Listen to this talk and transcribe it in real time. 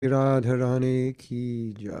Radharani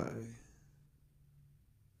Ki Jai.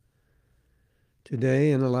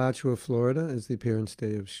 Today in Alachua, Florida, is the appearance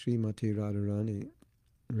day of Srimati Radharani.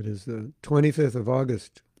 It is the 25th of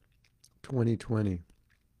August, 2020.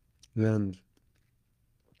 And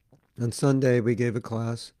on Sunday, we gave a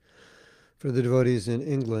class for the devotees in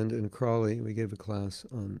England, in Crawley. We gave a class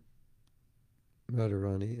on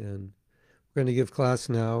Radharani. And we're going to give class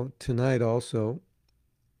now, tonight also,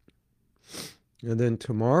 and then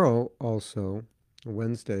tomorrow also,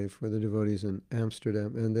 Wednesday, for the devotees in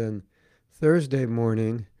Amsterdam. And then Thursday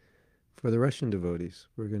morning, for the Russian devotees,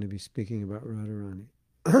 we're going to be speaking about Radharani.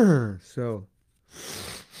 So,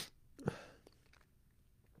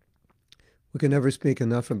 we can never speak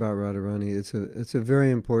enough about Radharani. It's a very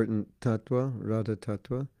important tattva, Radha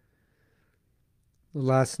tattva.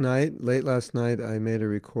 Late last night, I made a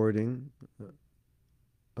recording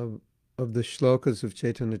of the shlokas of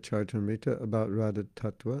Chaitanya Charitamrita about Radha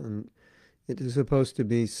tattva, and it is supposed to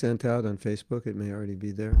be sent out on Facebook. It may already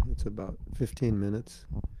be there. It's about 15 minutes,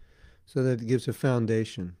 so that it gives a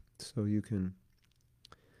foundation. So you can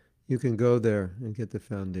go there and get the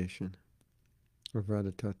foundation of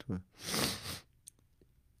Radha tattva.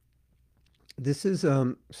 This is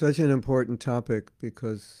such an important topic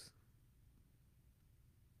because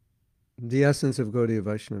the essence of Gaudiya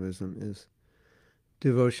Vaishnavism is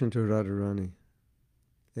devotion to Radharani.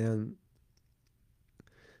 And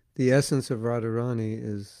the essence of Radharani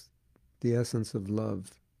is the essence of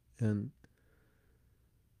love. And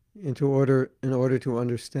in order to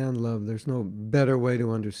understand love, there's no better way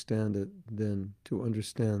to understand it than to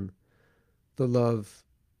understand the love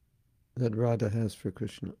that Radha has for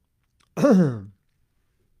Krishna.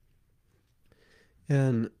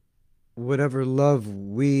 And whatever love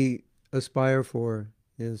we aspire for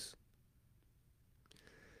is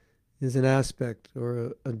an aspect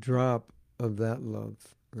or a drop of that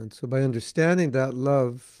love. And so by understanding that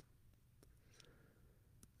love,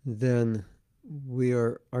 then we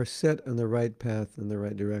are set on the right path, in the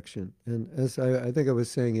right direction. And as I think I was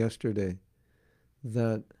saying yesterday,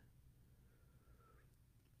 that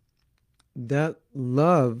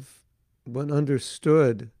love, when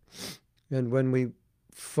understood, and when we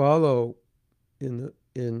follow in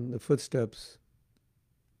the footsteps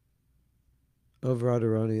of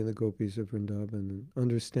Radharani and the gopis of Vrindavan and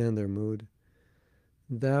understand their mood,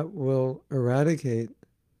 that will eradicate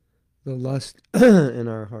the lust in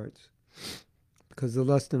our hearts. Because the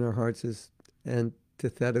lust in our hearts is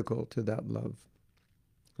antithetical to that love.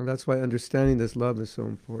 And that's why understanding this love is so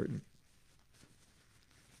important.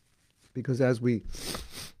 Because as we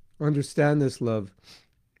understand this love,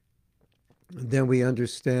 then we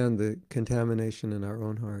understand the contamination in our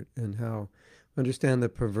own heart and how understand the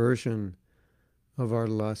perversion of our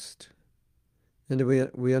lust. And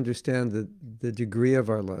we understand the degree of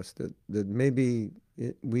our lust, that maybe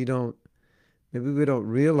we don't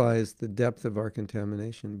realize the depth of our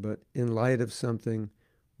contamination, but in light of something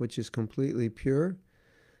which is completely pure,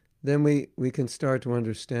 then we can start to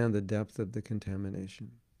understand the depth of the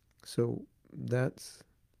contamination. So that's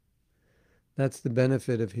the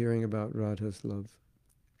benefit of hearing about Radha's love.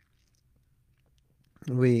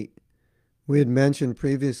 We had mentioned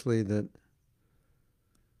previously that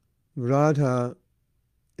Radha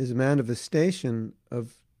is a manifestation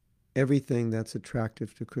of everything that's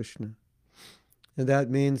attractive to Krishna. And that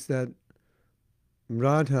means that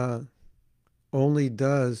Radha only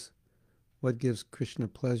does what gives Krishna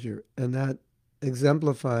pleasure. And that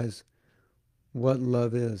exemplifies what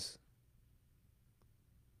love is.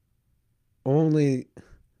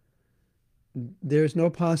 There's no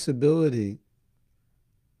possibility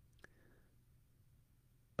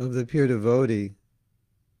of the pure devotee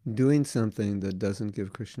doing something that doesn't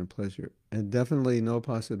give Krishna pleasure. And definitely no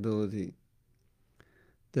possibility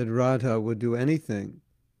that Radha would do anything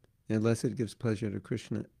unless it gives pleasure to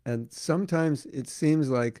Krishna. And sometimes it seems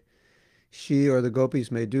like she or the gopis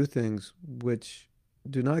may do things which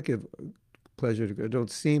do not give pleasure to, or don't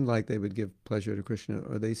seem like they would give pleasure to Krishna,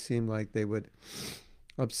 or they seem like they would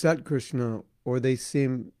upset Krishna, or they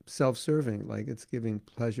seem self-serving, like it's giving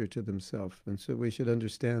pleasure to themselves. And so we should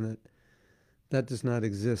understand that that does not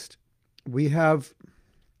exist. We have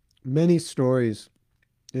many stories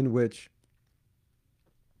in which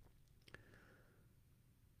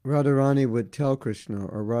Radharani would tell Krishna,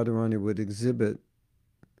 or Radharani would exhibit,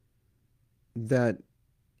 that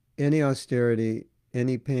any austerity,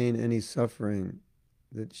 any pain, any suffering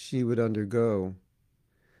that she would undergo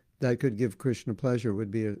that could give Krishna pleasure would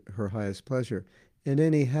be her highest pleasure. And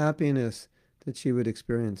any happiness that she would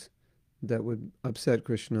experience that would upset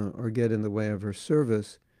Krishna or get in the way of her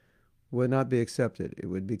service would not be accepted. It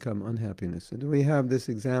would become unhappiness. And we have this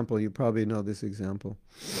example. You probably know this example.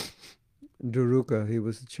 Daruka, he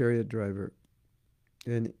was a chariot driver,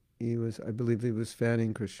 and I believe he was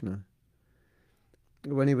fanning Krishna.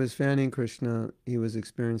 When he was fanning Krishna, he was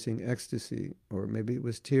experiencing ecstasy, or maybe it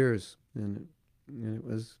was tears, and it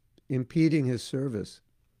was impeding his service.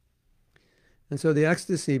 And so the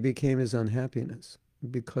ecstasy became his unhappiness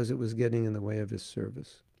because it was getting in the way of his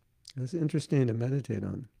service. That's interesting to meditate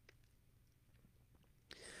on.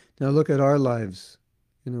 Now look at our lives.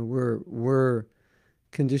 We're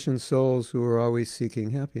conditioned souls who are always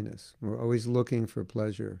seeking happiness. We're always looking for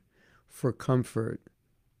pleasure, for comfort,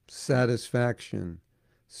 satisfaction,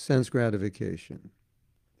 sense gratification.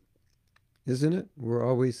 Isn't it? We're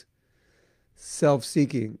always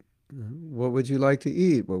self-seeking. What would you like to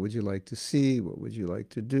eat? What would you like to see? What would you like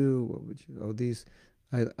to do?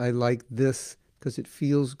 I like this because it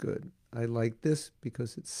feels good. I like this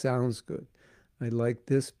because it sounds good. I like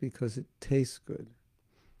this because it tastes good.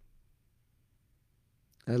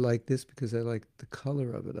 I like this because I like the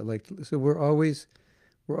color of it. So we're always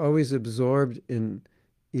absorbed in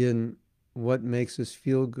what makes us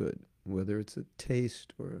feel good, whether it's a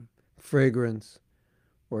taste or a fragrance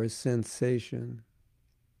or a sensation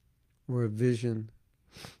or a vision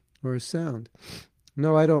or a sound.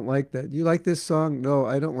 No, I don't like that. You like this song? No,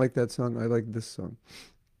 I don't like that song. I like this song.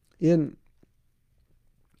 In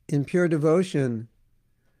pure devotion,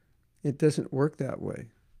 it doesn't work that way.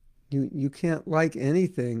 You can't like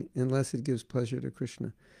anything unless it gives pleasure to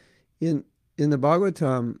Krishna. In the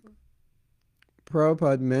Bhagavatam,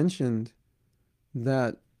 Prabhupada mentioned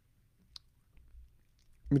that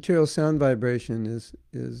material sound vibration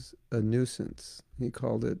is a nuisance. He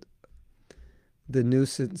called it the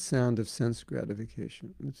nuisance sound of sense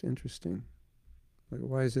gratification. It's interesting. Like,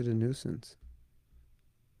 why is it a nuisance?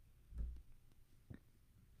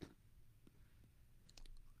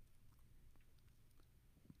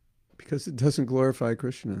 Because it doesn't glorify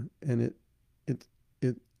Krishna, and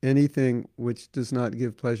anything which does not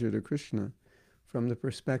give pleasure to Krishna, from the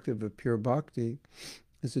perspective of pure bhakti,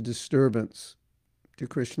 is a disturbance to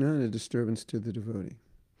Krishna and a disturbance to the devotee.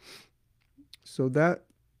 So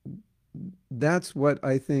that's what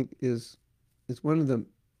I think is one of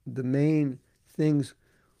the main things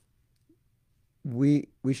we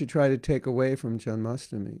should try to take away from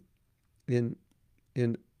Janmashtami in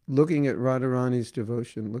looking at Radharani's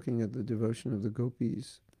devotion, looking at the devotion of the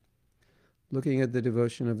gopis, looking at the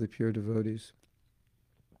devotion of the pure devotees,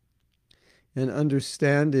 and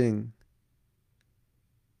understanding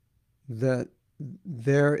that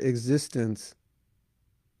their existence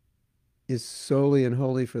is solely and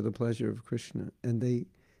wholly for the pleasure of Krishna, and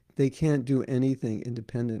they can't do anything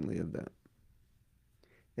independently of that.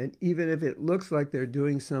 And even if it looks like they're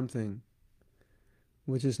doing something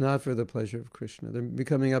which is not for the pleasure of Krishna, they're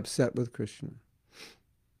becoming upset with Krishna,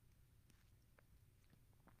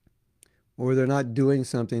 or they're not doing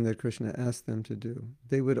something that Krishna asked them to do,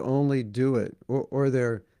 they would only do it, or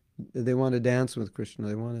they want to dance with Krishna,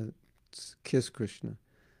 they want to kiss Krishna.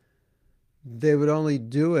 They would only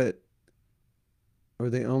do it, or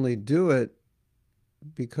they only do it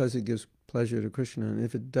because it gives pleasure to Krishna, and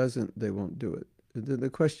if it doesn't, they won't do it. The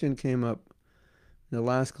question came up in the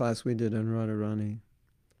last class we did on Radharani,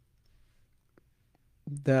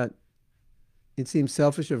 that it seems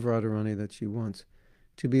selfish of Radharani that she wants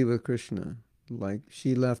to be with Krishna. Like,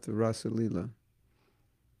 she left the Rasa Leela.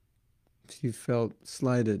 She felt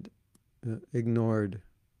slighted, ignored.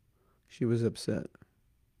 She was upset.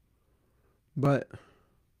 But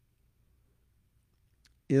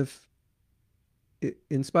if,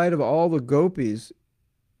 in spite of all the gopis,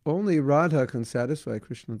 only Radha can satisfy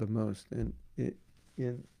Krishna the most, and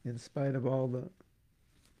in spite of all the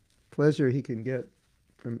pleasure he can get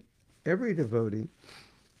from every devotee,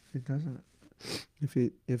 it doesn't.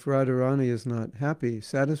 If Radharani is not happy,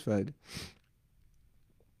 satisfied,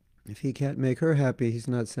 if he can't make her happy, he's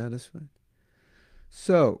not satisfied.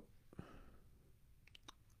 So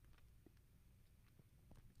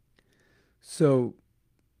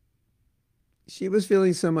she was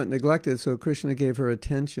feeling somewhat neglected, so Krishna gave her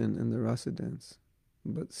attention in the rasa dance.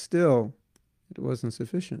 But still, it wasn't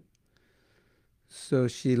sufficient. So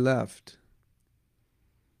she left.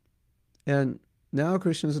 And now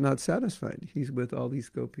Krishna's not satisfied. He's with all these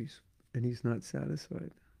gopis, and he's not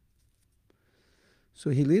satisfied.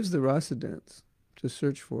 So he leaves the rasa dance to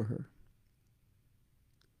search for her.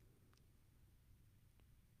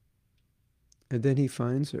 And then he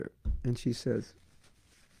finds her, and she says,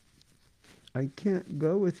 I can't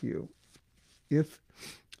go with you. If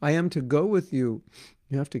I am to go with you,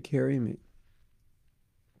 you have to carry me.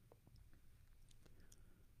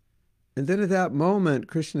 And then at that moment,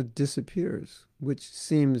 Krishna disappears, which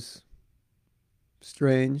seems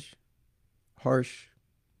strange, harsh.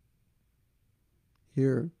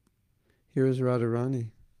 Here is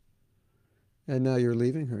Radharani. And now you're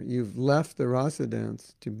leaving her. You've left the rasa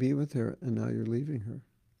dance to be with her, and now you're leaving her.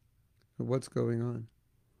 What's going on?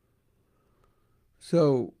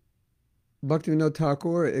 So Bhaktivinoda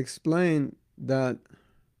Thakur explained that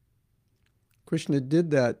Krishna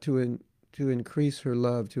did that to increase her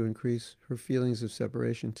love, to increase her feelings of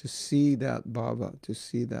separation, to see that bhava, to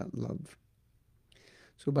see that love.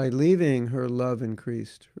 So by leaving, her love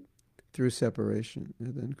increased through separation.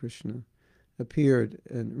 And then Krishna appeared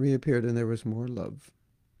and reappeared, and there was more love.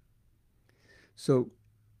 So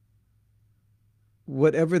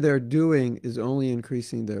whatever they're doing is only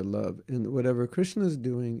increasing their love. And whatever Krishna is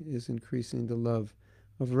doing is increasing the love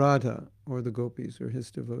of Radha or the gopis or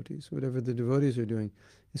his devotees. Whatever the devotees are doing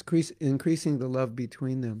is increasing the love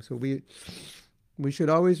between them. So we should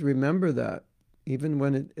always remember that, even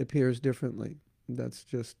when it appears differently. That's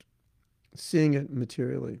just seeing it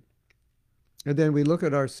materially. And then we look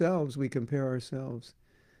at ourselves, we compare ourselves,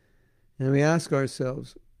 and we ask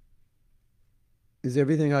ourselves, is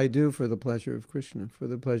everything I do for the pleasure of Krishna, for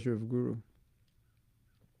the pleasure of Guru?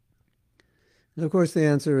 And of course the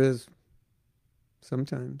answer is,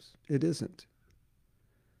 sometimes it isn't.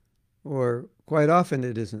 Or quite often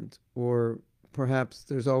it isn't. Or perhaps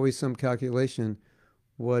there's always some calculation,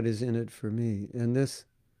 what is in it for me? And this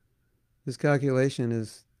calculation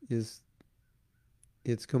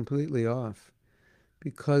it's completely off.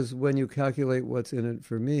 Because when you calculate what's in it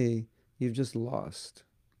for me, you've just lost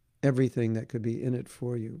everything that could be in it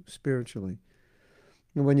for you spiritually.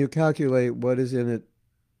 And when you calculate what is in it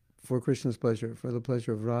for Krishna's pleasure, for the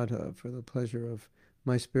pleasure of Radha, for the pleasure of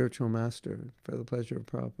my spiritual master, for the pleasure of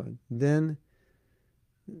Prabhupada, then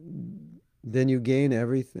you gain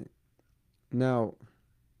everything. Now,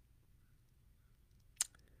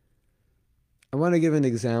 I want to give an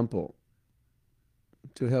example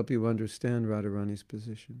to help you understand Radharani's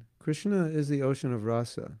position. Krishna is the ocean of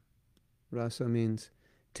rasa. Rasa means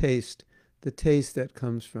taste, the taste that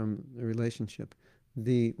comes from the relationship.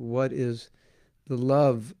 What is the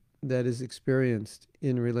love that is experienced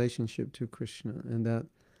in relationship to Krishna, and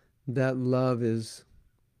that love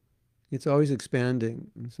it's always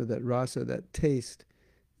expanding. And so that rasa, that taste,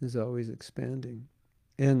 is always expanding.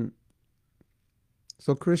 And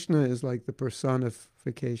so Krishna is like the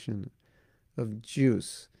personification of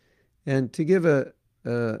juice. And to give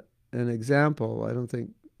an example, I don't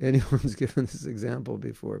think anyone's given this example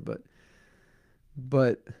before, but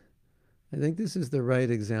I think this is the right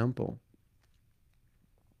example.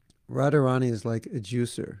 Radharani is like a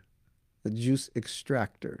juicer, a juice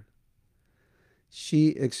extractor. She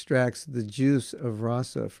extracts the juice of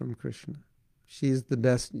rasa from Krishna. She's the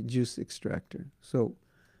best juice extractor. So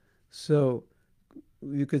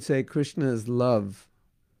you could say Krishna is love,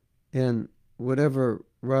 and whatever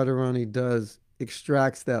Radharani does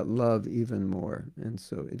extracts that love even more, and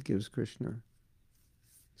so it gives Krishna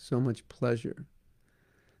so much pleasure.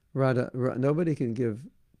 Nobody can give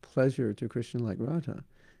pleasure to Krishna like Radha.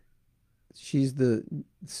 She's the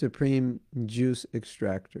supreme juice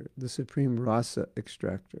extractor, the supreme rasa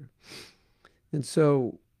extractor. And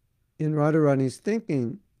so in Radharani's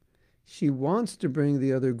thinking, she wants to bring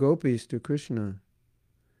the other gopis to Krishna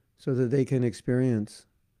so that they can experience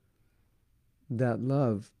that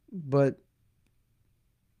love. But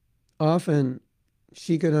often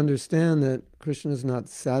she can understand that Krishna is not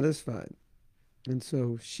satisfied, and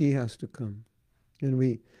so she has to come. And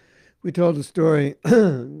we told a story.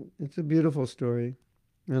 It's a beautiful story,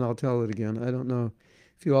 and I'll tell it again. I don't know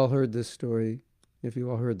if you all heard this story, if you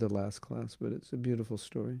all heard the last class, but it's a beautiful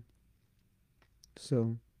story.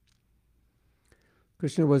 So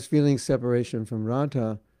Krishna was feeling separation from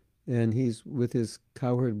Radha, and he's with his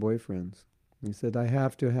cowherd boyfriends. He said, I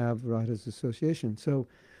have to have Radha's association. So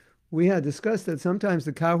we had discussed that sometimes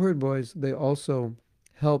the cowherd boys, they also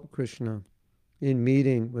help Krishna in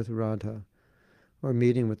meeting with Radha or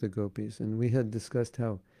meeting with the gopis. And we had discussed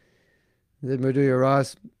how the Madhurya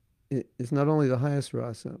Ras is not only the highest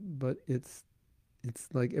rasa, but it's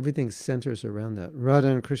like everything centers around that. Radha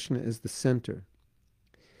and Krishna is the center.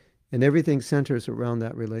 And everything centers around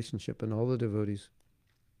that relationship, and all the devotees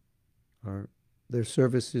their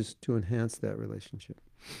service is to enhance that relationship.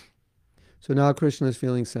 So now Krishna is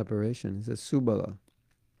feeling separation. He says, Subala,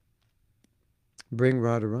 bring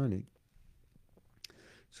Radharani.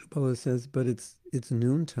 Subala says, but it's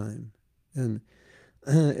noontime. And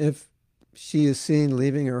if she is seen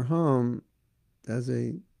leaving her home as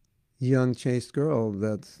a young chaste girl,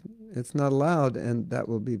 it's not allowed, and that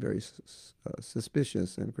will be very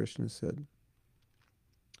suspicious. And Krishna said,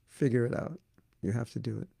 figure it out. You have to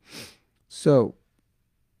do it. So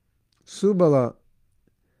Subala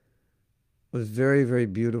was very, very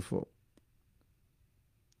beautiful.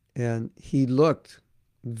 And he looked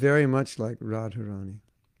very much like Radharani.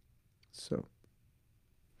 So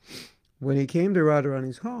when he came to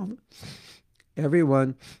Radharani's home,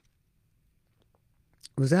 everyone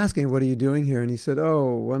was asking, what are you doing here? And he said,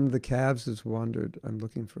 oh, one of the calves has wandered. I'm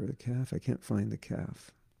looking for the calf. I can't find the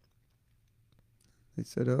calf. They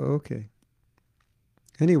said, oh, okay.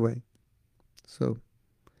 Anyway, so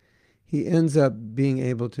he ends up being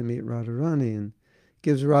able to meet Radharani and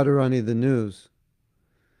gives Radharani the news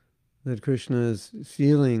that Krishna is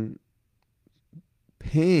feeling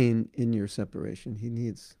pain in your separation. He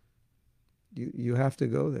needs, you have to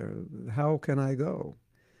go there. How can I go?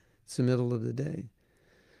 It's the middle of the day.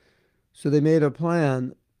 So they made a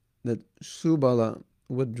plan that Subala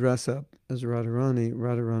would dress up as Radharani,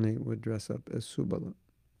 Radharani would dress up as Subala.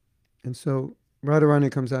 And so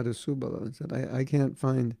Radharani comes out as Subala and said, I can't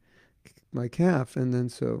find my calf. And then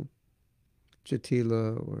so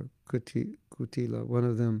Jatila or Kutila, one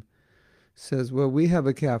of them, says, well, we have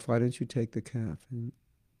a calf. Why don't you take the calf? And,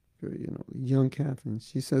 young calf. And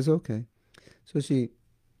she says, okay. So she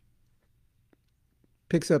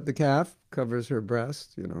picks up the calf, covers her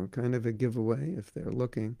breast, kind of a giveaway if they're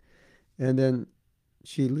looking. And then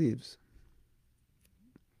she leaves.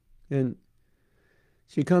 And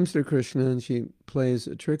she comes to Krishna and she plays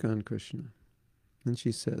a trick on Krishna. And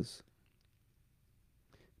she says,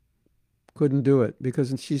 couldn't do it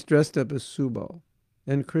because she's dressed up as Subal.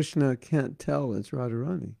 And Krishna can't tell it's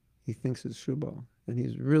Radharani. He thinks it's Subal. And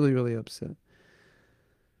he's really, really upset.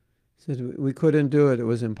 He said, we couldn't do it. It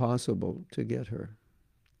was impossible to get her.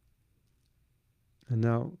 And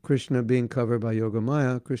now Krishna being covered by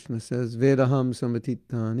Yogamaya, Krishna says, Vedaham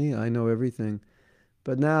samatitani, I know everything.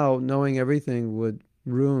 But now knowing everything would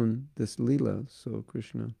ruin this Leela. So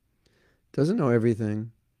Krishna doesn't know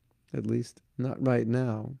everything, at least not right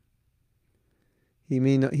now. He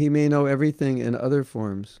may know everything in other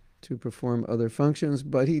forms to perform other functions,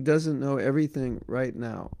 but he doesn't know everything right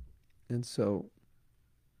now. And so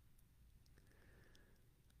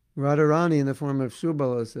Radharani in the form of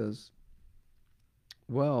Subala says,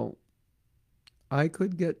 well, I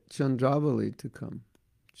could get Chandravali to come.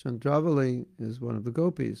 Chandravali is one of the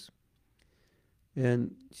gopis,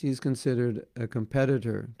 and she's considered a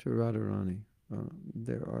competitor to Radharani.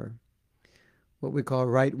 There are what we call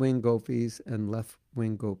right-wing gopis and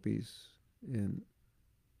left-wing gopis.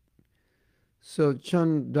 So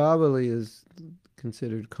Chandravali is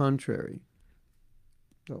considered contrary.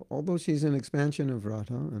 So although she's an expansion of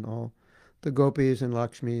Radha, and all the gopis and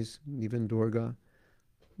Lakshmis, even Durga,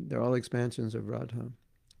 they're all expansions of Radha.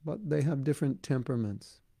 But they have different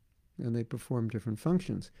temperaments, and they perform different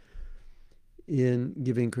functions in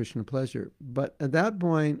giving Krishna pleasure. But at that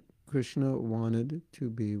point, Krishna wanted to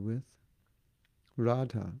be with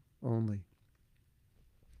Radha only.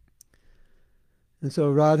 And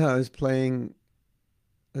so Radha is playing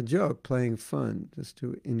a joke, playing fun, just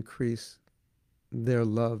to increase their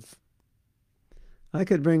love. I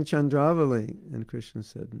could bring Chandravali, and Krishna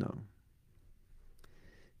said no.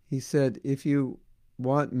 He said, if you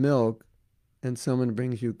want milk and someone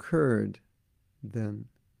brings you curd, then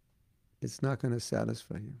it's not going to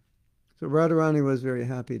satisfy you. So Radharani was very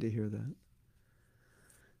happy to hear that.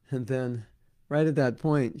 And then right at that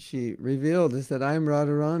point, she revealed, is that I'm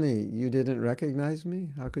Radharani. You didn't recognize me?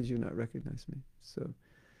 How could you not recognize me?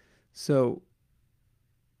 So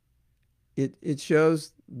it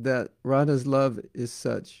shows that Radha's love is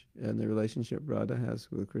such, and the relationship Radha has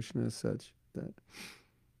with Krishna is such, that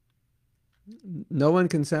no one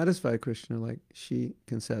can satisfy Krishna like she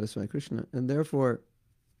can satisfy Krishna. And therefore,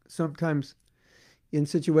 sometimes in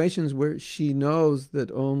situations where she knows that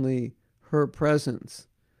only her presence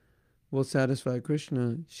will satisfy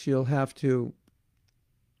Krishna, she'll have to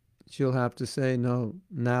say, no,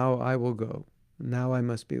 now I will go. Now I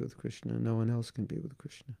must be with Krishna. No one else can be with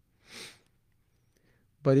Krishna.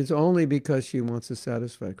 But it's only because she wants to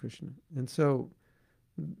satisfy Krishna. And so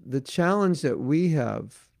the challenge that we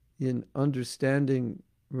have in understanding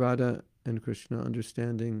Radha and Krishna,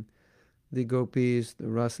 understanding the gopis, the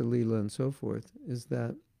Rasa Leela, and so forth, is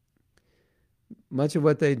that much of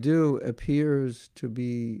what they do appears to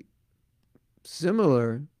be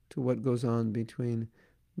similar to what goes on between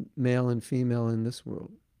male and female in this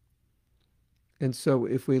world. And so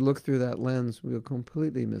if we look through that lens, we'll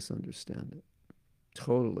completely misunderstand it.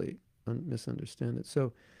 Totally misunderstand it.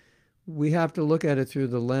 So we have to look at it through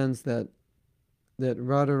the lens that that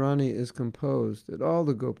Radharani is composed, that all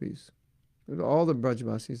the gopis, that all the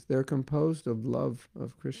Brajvasis, they're composed of love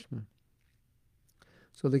of Krishna.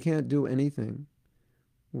 So they can't do anything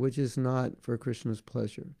which is not for Krishna's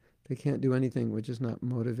pleasure. They can't do anything which is not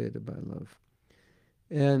motivated by love.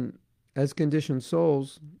 And as conditioned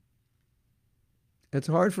souls, it's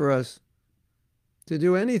hard for us to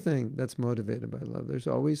do anything that's motivated by love. There's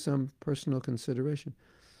always some personal consideration.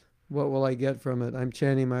 What will I get from it? I'm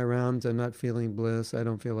chanting my rounds. I'm not feeling bliss. I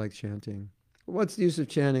don't feel like chanting. What's the use of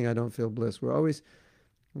chanting? I don't feel bliss. We're always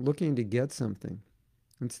looking to get something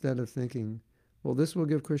instead of thinking, well, this will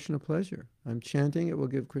give Krishna pleasure. I'm chanting, it will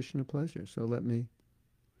give Krishna pleasure. So let me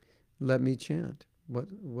chant.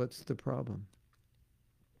 What's the problem?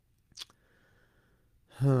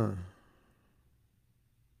 Huh.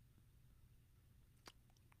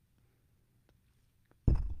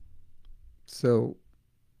 So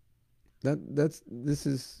this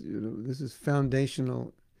is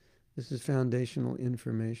foundational. This is foundational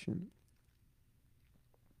information.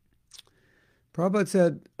 Prabhupada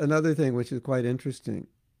said another thing which is quite interesting.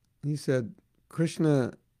 He said,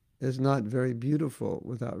 Krishna is not very beautiful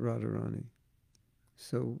without Radharani.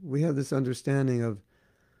 So we have this understanding of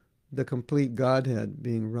the complete Godhead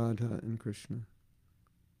being Radha and Krishna.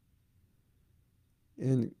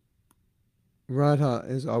 And Radha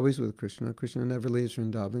is always with Krishna. Krishna never leaves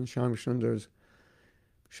Vrindavan. Sham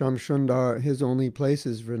Sundar, his only place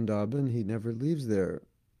is Vrindavan. He never leaves there.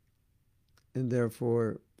 And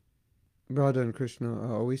therefore, Radha and Krishna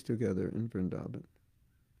are always together in Vrindavan.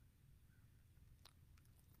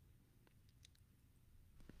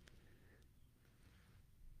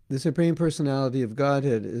 The Supreme Personality of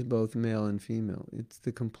Godhead is both male and female. It's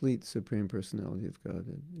the complete Supreme Personality of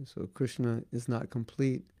Godhead. So Krishna is not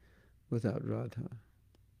complete without Radha.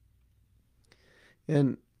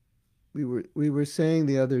 And we were saying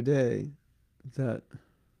the other day that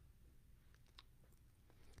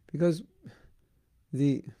because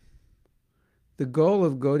the goal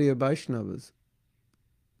of Gaudiya Vaishnavas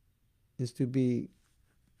is to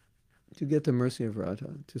get the mercy of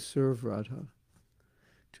Radha, to serve Radha,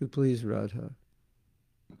 to please Radha.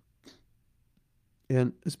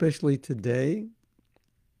 And especially today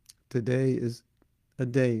is a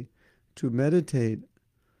day to meditate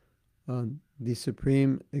on the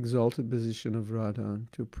supreme exalted position of Radha,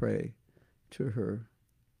 to pray to her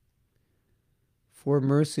for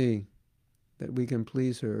mercy, that we can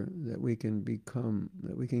please her, that we can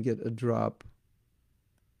get a drop,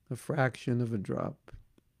 a fraction of a drop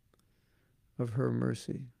of her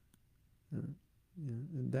mercy. And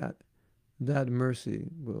that mercy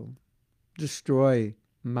will destroy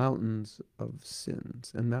mountains of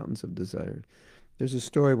sins and mountains of desire. There's a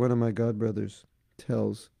story one of my godbrothers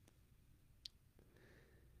tells.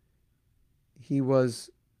 He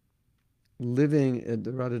was living at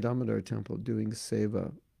the Radha Damodar temple doing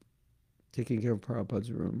seva, taking care of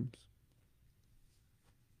Prabhupada's rooms,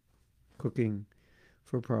 cooking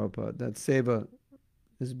for Prabhupada. That seva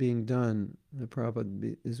is being done, and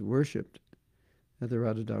Prabhupada is worshipped at the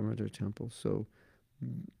Radha Damodar temple. So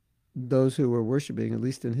those who were worshiping, at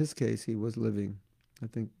least in his case, he was living, I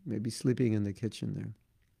think maybe sleeping in the kitchen there.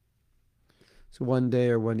 So one day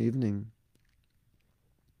or one evening,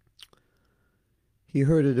 he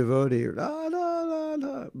heard a devotee, la, la, la,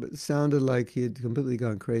 la, but it sounded like he had completely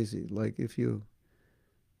gone crazy. Like if you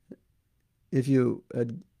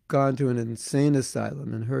had gone to an insane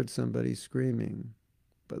asylum and heard somebody screaming,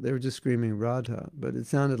 but they were just screaming Radha, but it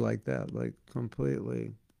sounded like that, like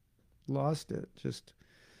completely lost it. Just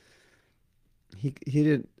he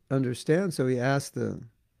didn't understand, so he asked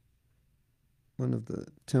one of the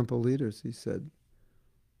temple leaders. He said,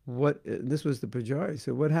 "What?" This was the Pujari. He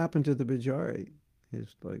said, "What happened to the Pujari?"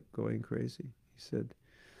 He's like going crazy. He said,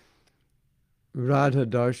 "Radha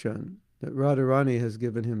darshan." That Radharani has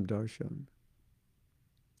given him darshan.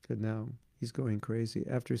 And now he's going crazy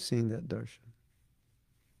after seeing that darshan.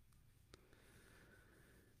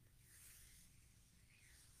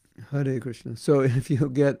 Hare Krishna. So if you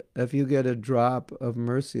get a drop of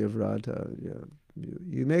mercy of Radha,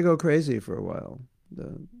 you may go crazy for a while,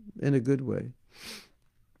 in a good way.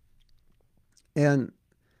 And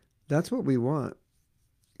that's what we want,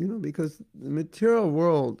 because the material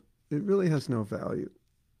world, it really has no value.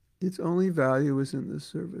 Its only value is in the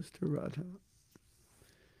service to Radha, in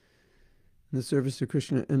the service to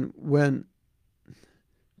Krishna. And when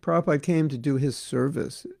Prabhupada came to do his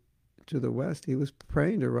service to the West, he was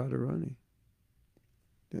praying to Radharani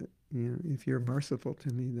that, if you're merciful to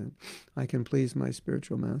me, then I can please my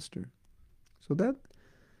spiritual master. So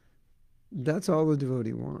that's all the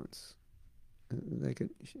devotee wants.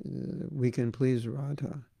 We can please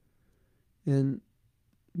Radha. and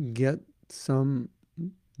get some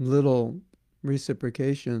little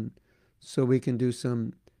reciprocation so we can do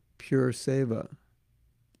some pure seva,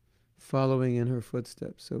 following in her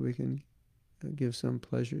footsteps, so we can give some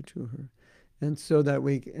pleasure to her. And so that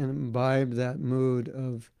we can imbibe that mood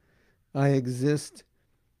of, I exist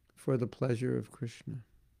for the pleasure of Krishna.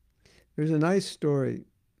 There's a nice story.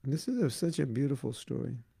 This is such a beautiful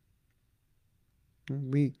story.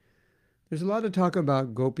 There's a lot of talk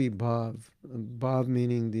about gopi bhav, bhav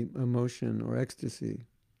meaning the emotion or ecstasy.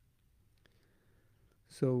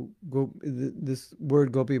 So this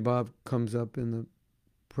word gopi bhav comes up in the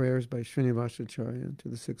prayers by Srinivasacharya to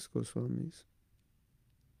the six Goswamis.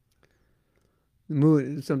 The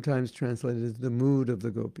mood is sometimes translated as the mood of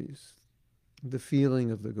the gopis, the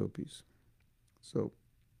feeling of the gopis. So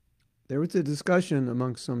there was a discussion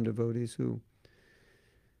amongst some devotees who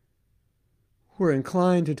were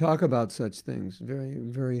inclined to talk about such things, very,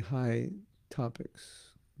 very high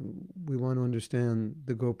topics. We want to understand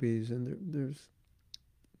the gopis, and there's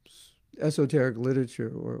esoteric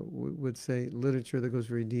literature, or we would say literature that goes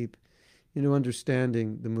very deep into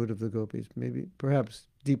understanding the mood of the gopis, maybe perhaps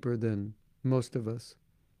deeper than most of us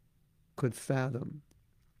could fathom.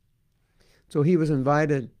 So he was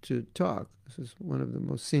invited to talk. This is one of the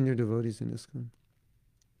most senior devotees in ISKCON.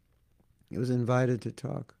 He was invited to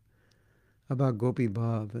talk about Gopi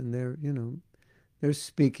Bhav, and they're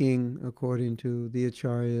speaking according to the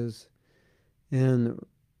acharyas and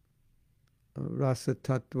Rasa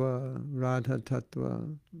Tattva, Radha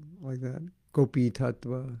Tattva, like that, Gopi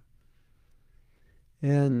Tattva.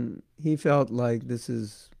 And he felt like this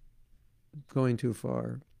is going too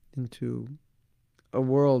far into a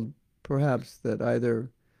world perhaps that either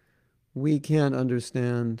we can't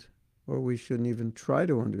understand or we shouldn't even try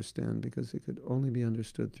to understand, because it could only be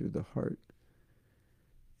understood through the heart.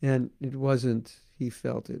 And it wasn't, he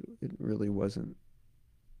felt it really wasn't.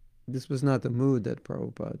 This was not the mood that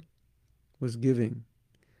Prabhupada was giving,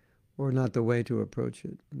 or not the way to approach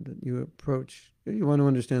it. That you want to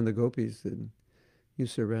understand the gopis, then you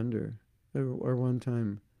surrender. Or one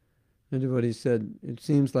time, a devotee said, it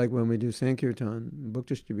seems like when we do Sankirtan, book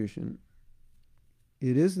distribution,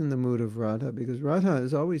 it is in the mood of Radha, because Radha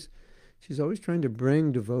is always, she's always trying to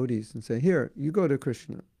bring devotees and say, here, you go to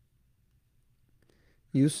Krishna.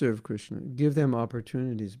 You serve Krishna. Give them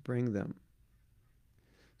opportunities. Bring them.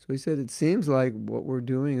 So he said, it seems like what we're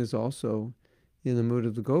doing is also in the mood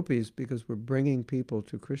of the gopis, because we're bringing people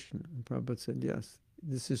to Krishna. And Prabhupada said, yes,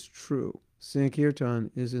 this is true. Sankirtan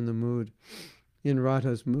is in the mood, in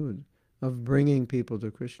Radha's mood, of bringing people to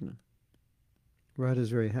Krishna. Radha is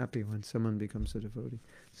very happy when someone becomes a devotee.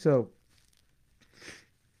 So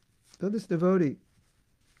this devotee,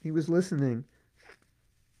 he was listening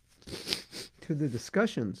to the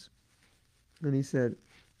discussions, and he said,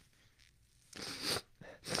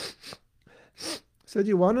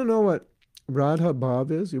 you want to know what Radha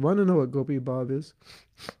Bhav is? You want to know what Gopi Bhav is?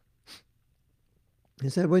 He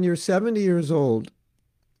said, when you're 70 years old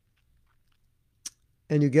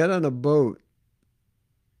and you get on a boat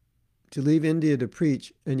to leave India to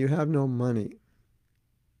preach, and you have no money,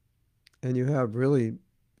 and you have really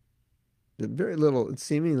very little,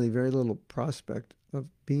 seemingly very little prospect of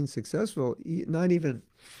being successful, not even,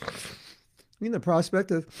 the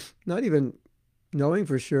prospect of not even knowing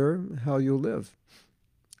for sure how you'll live.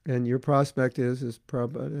 And your prospect is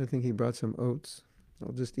probably, I think he brought some oats.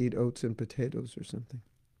 I'll just eat oats and potatoes or something.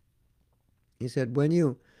 He said, when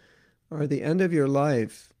you are at the end of your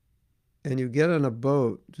life and you get on a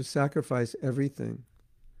boat to sacrifice everything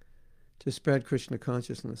to spread Krishna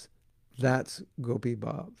consciousness, that's Gopi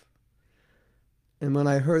Bhav. And when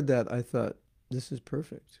I heard that, I thought, this is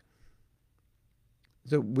perfect.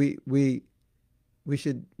 So we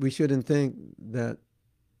shouldn't think that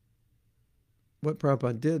what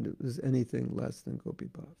Prabhupada did was anything less than Gopi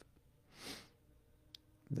Bhav.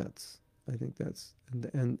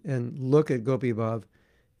 And look at Gopi Bhav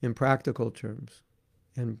in practical terms.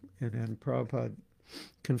 And Prabhupada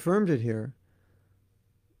confirmed it here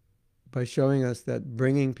by showing us that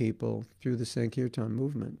bringing people through the Sankirtan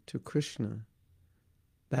movement to Krishna,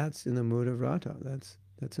 that's in the mood of Radha.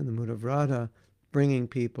 That's in the mood of Radha, bringing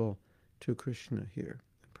people to Krishna here.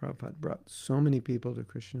 Prabhupada brought so many people to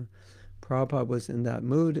Krishna. Prabhupada was in that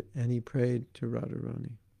mood, and he prayed to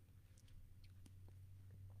Radharani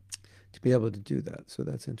to be able to do that. So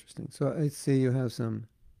that's interesting. So I see you have some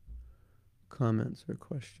comments or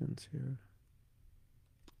questions here.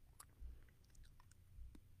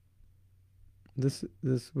 This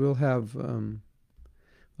we'll have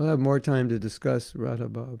more time to discuss Radha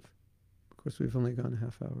Bhav. Of course, we've only gone a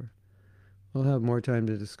half hour. We'll have more time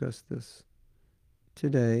to discuss this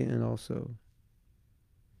today and also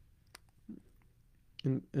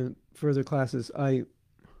in further classes.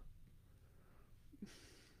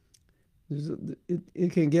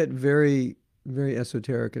 It can get very, very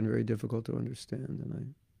esoteric and very difficult to understand, and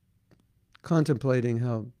I'm contemplating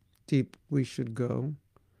how deep we should go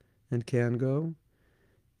and can go,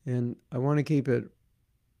 and I want to keep it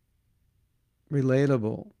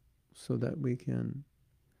relatable so that we can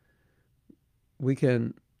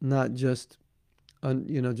not just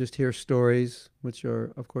just hear stories, which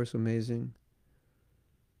are of course amazing,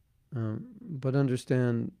 but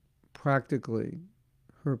understand practically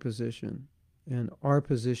her position and our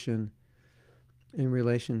position in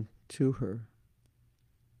relation to her,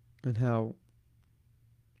 and how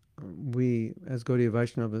we as Gaudiya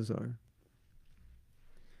Vaishnavas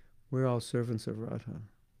we're all servants of Radha.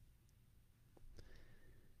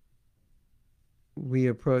 We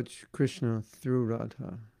approach Krishna through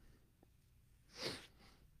Radha.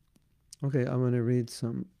 Okay, I'm going to read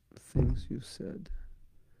some things you said.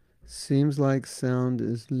 Seems like sound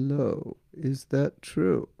is low. Is that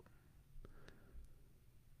true?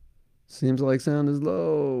 Seems like sound is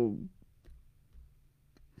low.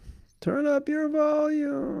 Turn up your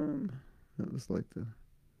volume. That was like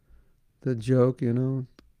the joke,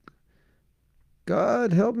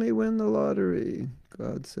 God, help me win the lottery.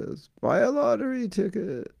 God says, buy a lottery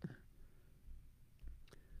ticket.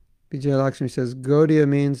 Vijay Lakshmi says, Gaudiya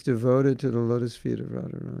means devoted to the lotus feet of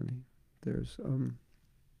Radharani. There's a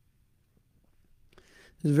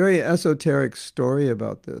very esoteric story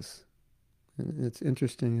about this. And it's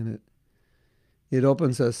interesting, and it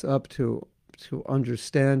opens us up to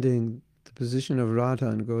understanding the position of Radha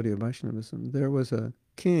in Gaudiya Vaishnavism. There was a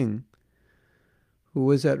king who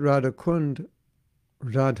was at Radha Kunda.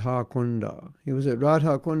 He was at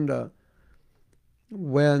Radha Kunda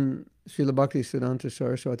when Srila Bhaktisiddhanta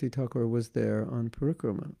Saraswati Thakur was there on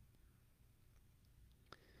Parikrama.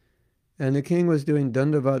 And the king was doing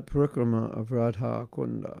Dandavat Parikrama of Radha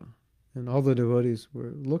Kunda. And all the devotees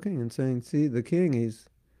were looking and saying, see, the king, he's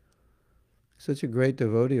such a great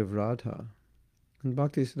devotee of Radha. And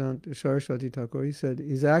Bhaktisiddhanta Saraswati Thakur, he said,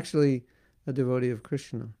 he's actually a devotee of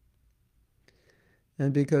Krishna.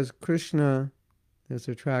 And because Krishna is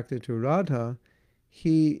attracted to Radha,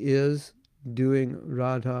 he is doing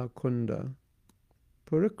Radha Kunda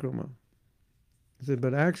Parikrama. He said,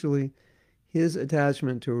 but actually, his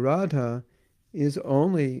attachment to Radha is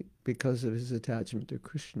only because of his attachment to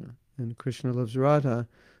Krishna. And Krishna loves Radha,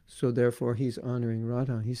 so therefore he's honoring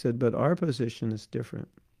Radha. He said, but our position is different.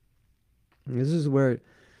 And this is where,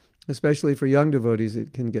 especially for young devotees,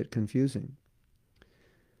 it can get confusing.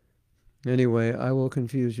 Anyway, I will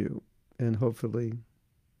confuse you and hopefully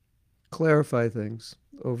clarify things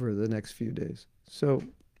over the next few days. So,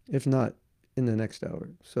 if not, in the next hour.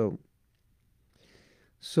 So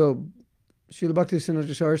Srila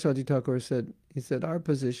Bhaktisiddhanta Saraswati Thakur said, our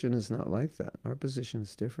position is not like that. Our position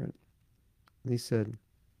is different. He said,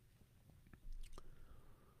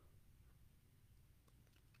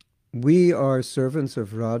 we are servants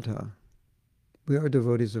of Radha. We are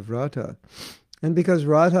devotees of Radha. And because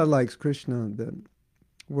Radha likes Krishna, then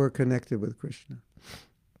we're connected with Krishna.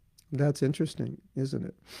 That's interesting, isn't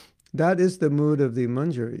it? That is the mood of the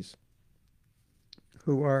Manjaris,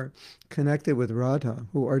 who are connected with Radha,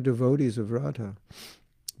 who are devotees of Radha,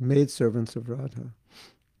 maidservants of Radha,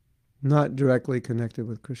 not directly connected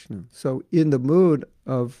with Krishna. So in the mood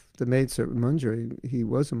of the maidservant Manjari, he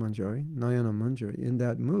was a Manjari, Nayana Manjari, in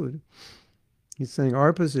that mood, he's saying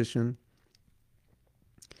our position,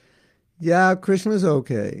 yeah, Krishna's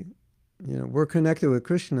okay. We're connected with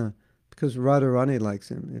Krishna because Radharani likes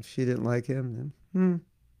him. If she didn't like him, then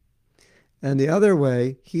And the other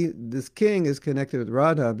way, this king is connected with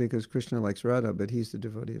Radha because Krishna likes Radha, but he's the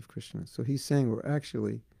devotee of Krishna. So he's saying we're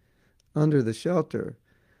actually under the shelter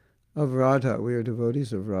of Radha. We are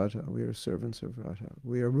devotees of Radha. We are servants of Radha.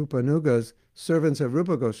 We are Rupanugas, servants of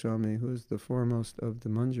Rupa Goswami, who is the foremost of the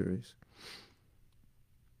Manjaris.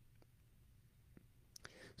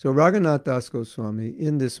 So Raghunath Das Goswami,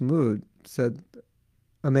 in this mood, said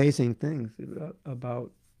amazing things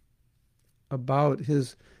about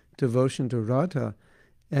his devotion to Radha.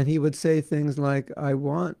 And he would say things like, I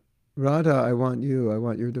want Radha, I want you, I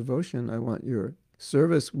want your devotion, I want your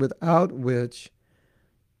service, without which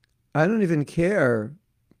I don't even care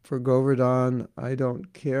for Govardhan, I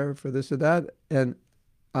don't care for this or that. And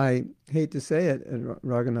I hate to say it, and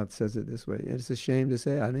Raghunath says it this way, it's a shame to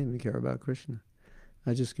say, I don't even care about Krishna.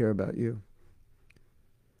 I just care about you.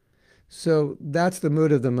 So that's the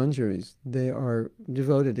mood of the Manjaris. They are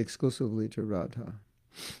devoted exclusively to Radha.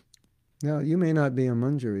 Now, you may not be a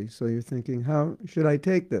Manjari, so you're thinking, how should I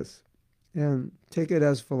take this? And take it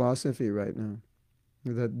as philosophy right now,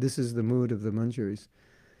 that this is the mood of the Manjaris.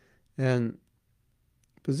 And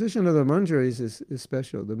position of the Manjaris is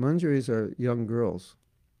special. The Manjaris are young girls.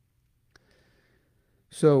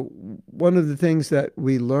 So one of the things that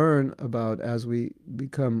we learn about as we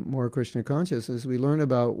become more Krishna conscious is we learn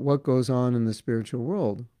about what goes on in the spiritual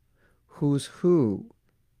world, who's who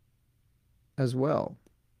as well.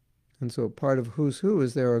 And so part of who's who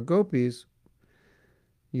is there are gopis,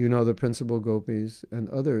 you know, the principal gopis and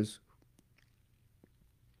others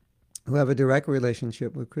who have a direct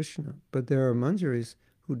relationship with Krishna. But there are Manjaris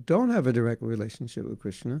who don't have a direct relationship with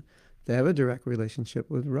Krishna. They have a direct relationship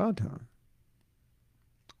with Radha.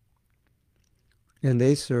 And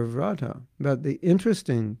they serve Radha. But the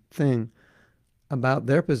interesting thing about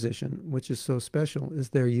their position, which is so special, is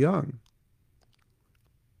they're young,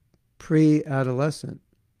 pre-adolescent,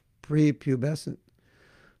 pre-pubescent.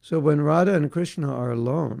 So when Radha and Krishna are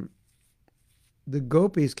alone, the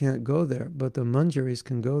gopis can't go there, but the Manjaris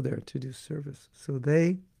can go there to do service. So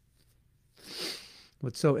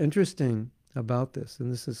what's so interesting about this,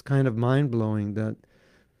 and this is kind of mind-blowing that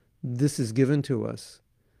this is given to us,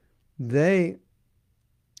 they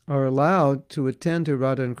are allowed to attend to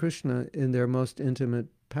Radha and Krishna in their most intimate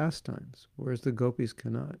pastimes, whereas the gopis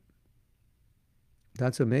cannot.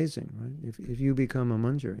 That's amazing, right? If you become a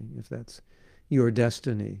Manjari, if that's your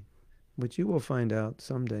destiny, which you will find out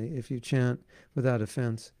someday if you chant without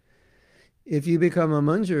offense. If you become a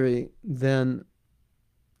Manjari, then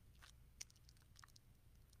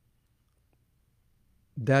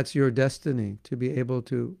that's your destiny, to be able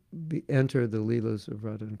to enter the Leelas of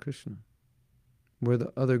Radha and Krishna, where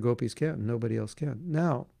the other gopis can, nobody else can.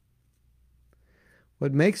 Now,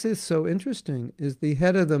 what makes this so interesting is the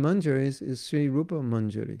head of the Manjaris is Sri Rupa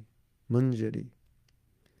Manjari.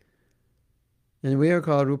 And we are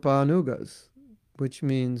called Rupanugas, which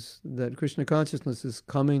means that Krishna consciousness is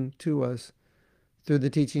coming to us through the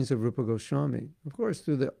teachings of Rupa Goswami. Of course,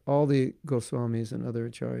 through all the Goswamis and other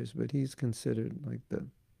acharyas, but he's considered like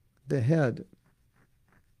the head.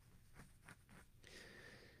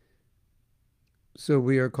 So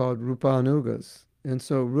we are called Rupanugas. And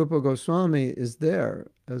so Rupa Goswami is there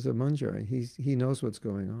as a Manjari. He knows what's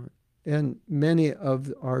going on. And many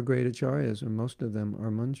of our great acharyas, or most of them, are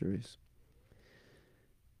Manjaris.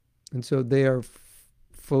 And so they are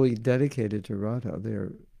fully dedicated to Radha.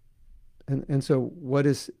 And so what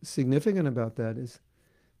is significant about that is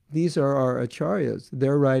these are our acharyas.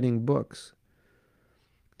 They're writing books.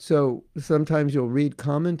 So sometimes you'll read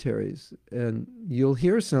commentaries and you'll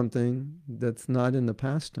hear something that's not in the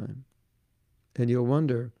pastime. And you'll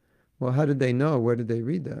wonder, well, how did they know? Where did they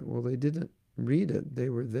read that? Well, they didn't read it. They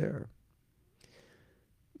were there.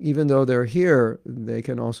 Even though they're here, they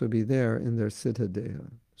can also be there in their Siddha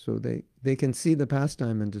Deha. So they can see the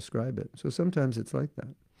pastime and describe it. So sometimes it's like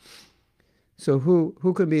that. So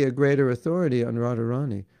who can be a greater authority on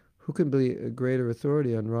Radharani? Who can be a greater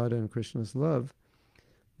authority on Radha and Krishna's love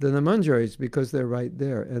than the Manjaris, because they're right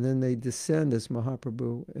there. And then they descend as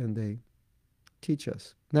Mahaprabhu and they teach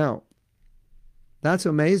us. Now, that's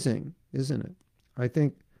amazing, isn't it? I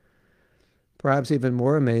think perhaps even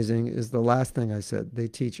more amazing is the last thing I said. They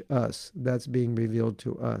teach us. That's being revealed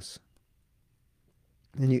to us.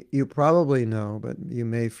 And you probably know, but you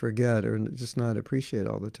may forget or just not appreciate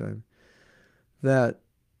all the time, that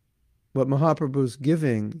what Mahaprabhu's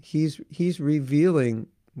giving, he's revealing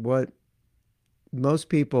what most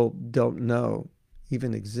people don't know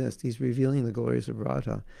even exist. He's revealing the glories of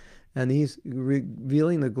Radha, and he's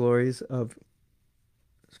revealing the glories of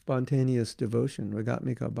spontaneous devotion,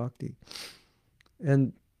 Ragatmika Bhakti.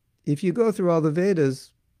 And if you go through all the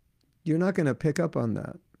Vedas, you're not going to pick up on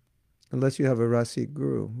that unless you have a Rasik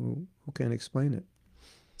guru who can explain it.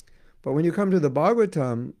 But when you come to the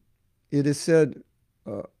Bhagavatam, it is said,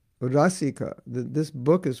 Rasika, this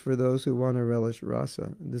book is for those who want to relish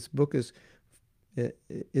rasa. This book is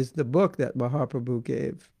the book that Mahaprabhu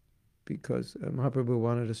gave, because Mahaprabhu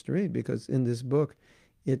wanted us to read, because in this book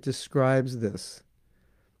it describes this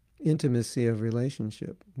intimacy of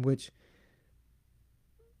relationship, which,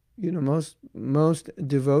 you know, most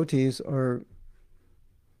devotees are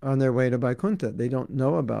on their way to Vaikuntha. They don't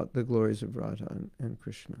know about the glories of Radha and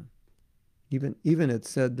Krishna. Even it's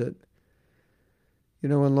said that, you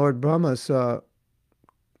know, when Lord Brahma saw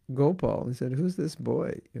Gopal, he said, "Who's this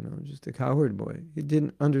boy? You know, just a cowherd boy." He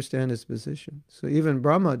didn't understand his position. So even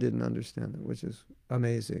Brahma didn't understand it, which is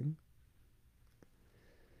amazing.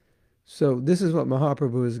 So this is what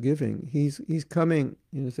Mahaprabhu is giving. He's coming,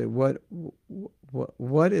 you know, say, what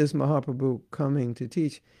is Mahaprabhu coming to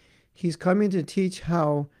teach? He's coming to teach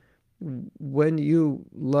how when you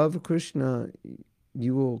love Krishna,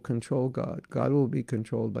 you will control God. God will be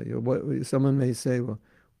controlled by you. What someone may say, well,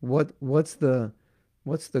 what's the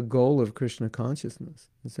goal of Krishna consciousness?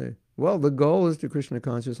 And say, well, the goal is to Krishna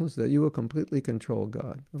consciousness that you will completely control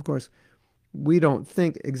God. Of course, we don't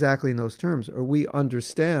think exactly in those terms, or we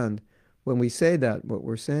understand when we say that, what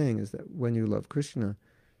we're saying is that when you love Krishna,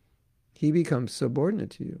 he becomes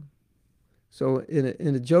subordinate to you. So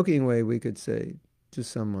in a joking way, we could say to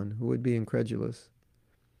someone who would be incredulous,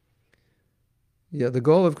 yeah, the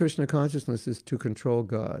goal of Krishna consciousness is to control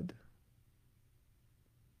God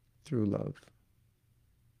through love.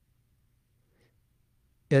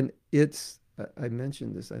 And I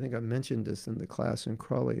mentioned this, I think I mentioned this in the class in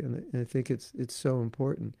Crawley, and I think it's so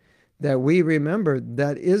important that we remember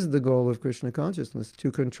that is the goal of Krishna consciousness,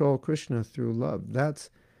 to control Krishna through love. That's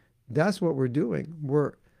what we're doing.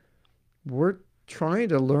 We're trying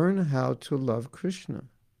to learn how to love Krishna.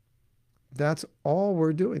 That's all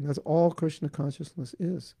we're doing. That's all Krishna consciousness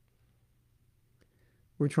is.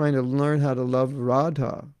 We're trying to learn how to love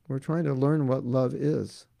Radha. We're trying to learn what love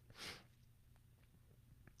is.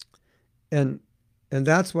 And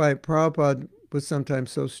that's why Prabhupada was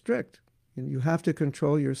sometimes so strict. You have to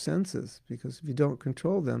control your senses, because if you don't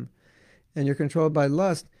control them and you're controlled by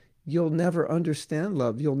lust, you'll never understand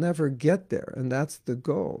love. You'll never get there. And that's the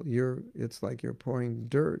goal. It's like you're pouring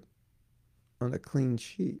dirt on a clean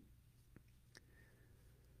sheet.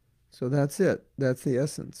 So that's it. That's the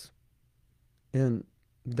essence. And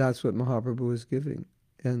that's what Mahaprabhu is giving.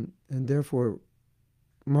 And therefore,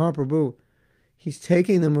 Mahaprabhu, he's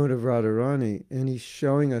taking the mood of Radharani and he's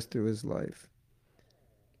showing us through his life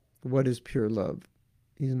what is pure love.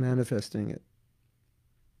 He's manifesting it.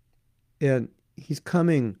 And he's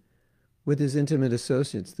coming with his intimate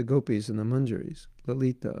associates, the gopis and the manjaris,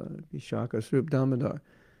 Lalita, Vishaka, Swarup Damodar.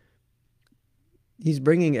 He's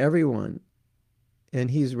bringing everyone,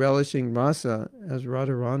 and he's relishing rasa as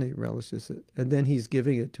Radharani relishes it. And then he's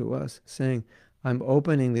giving it to us, saying, I'm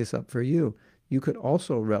opening this up for you. You could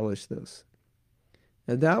also relish this.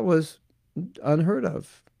 And that was unheard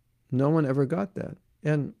of. No one ever got that.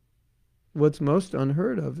 And what's most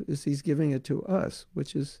unheard of is he's giving it to us,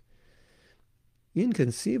 which is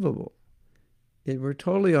inconceivable. We're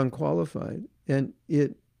totally unqualified. And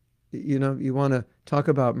you want to talk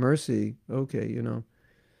about mercy, okay,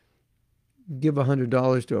 give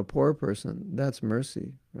 $100 to a poor person, that's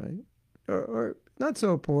mercy, right? Or not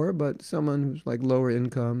so poor, but someone who's like lower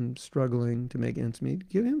income, struggling to make ends meet,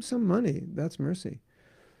 give him some money, that's mercy.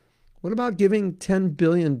 What about giving $10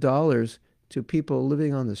 billion to people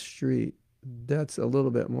living on the street? That's a little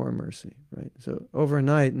bit more mercy, right? So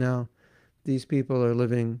overnight now, these people are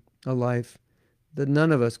living a life that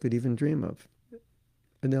none of us could even dream of.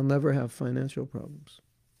 And they'll never have financial problems.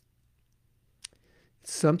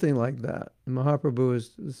 It's something like that. Mahaprabhu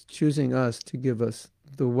is choosing us to give us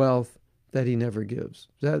the wealth that he never gives.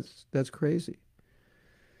 That's crazy.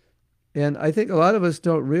 And I think a lot of us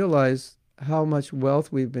don't realize how much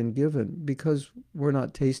wealth we've been given because we're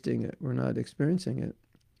not tasting it, we're not experiencing it,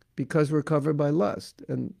 because we're covered by lust.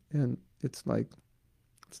 And it's like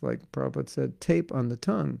Prabhupada said, tape on the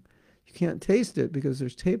tongue. You can't taste it because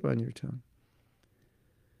there's tape on your tongue.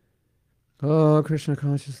 Oh, Krishna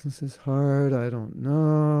consciousness is hard. I don't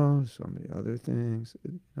know. So many other things.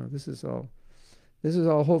 This is all.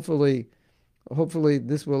 Hopefully,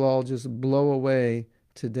 this will all just blow away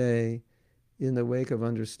today, in the wake of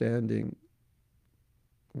understanding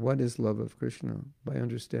what is love of Krishna by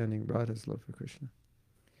understanding Radha's love for Krishna.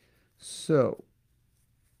 So,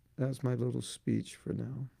 that's my little speech for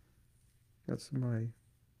now. It's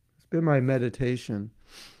been my meditation,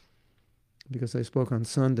 because I spoke on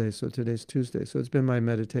Sunday, so today's Tuesday. So it's been my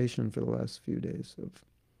meditation for the last few days of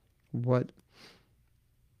what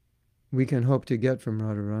we can hope to get from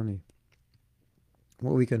Radharani,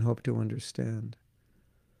 what we can hope to understand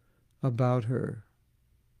about her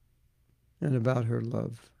and about her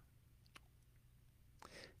love.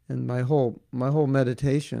 And my whole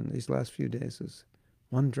meditation these last few days is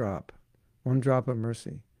one drop of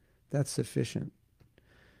mercy. That's sufficient.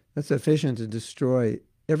 That's sufficient to destroy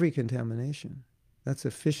every contamination. That's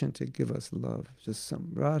sufficient to give us love. Just some,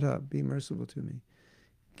 Radha, be merciful to me.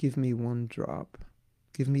 Give me one drop.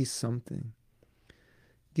 Give me something.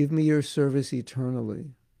 Give me your service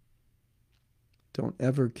eternally. Don't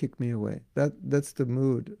ever kick me away. That's the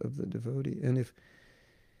mood of the devotee. And if,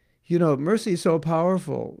 mercy is so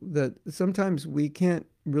powerful that sometimes we can't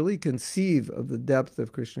really conceive of the depth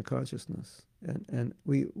of Krishna consciousness. And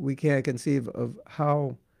we can't conceive of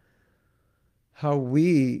how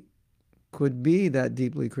we could be that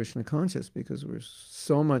deeply Krishna conscious, because we're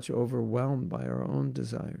so much overwhelmed by our own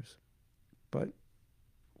desires. But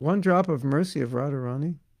One drop of mercy of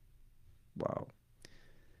Radharani. Wow.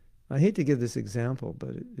 I hate to give this example,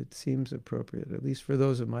 but it seems appropriate, at least for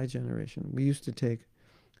those of my generation. We used to take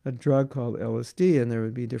a drug called LSD, and there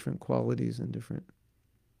would be different qualities and different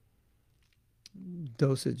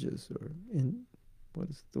dosages, or what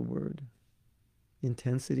is the word?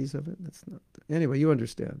 Intensities of it. That's not. Anyway, you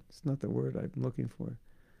understand. It's not the word I'm looking for.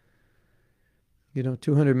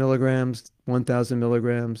 200 milligrams, 1,000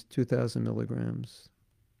 milligrams, 2,000 milligrams.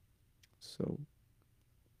 So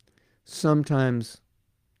sometimes,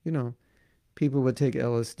 people would take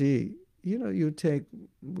LSD. You'd take,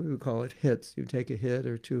 we would call it hits. You'd take a hit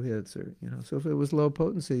or two hits, or, so if it was low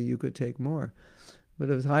potency, you could take more. But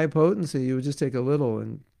if it was high potency, you would just take a little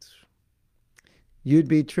and you'd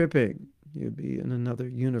be tripping. You'd be in another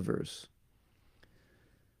universe.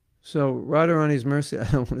 So Radharani's mercy, I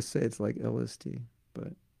don't want to say it's like LSD,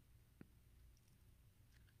 but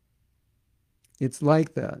it's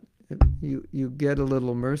like that. You get a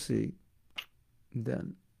little mercy,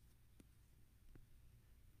 then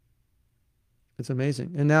it's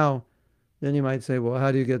amazing. And then you might say, well,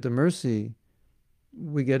 how do you get the mercy?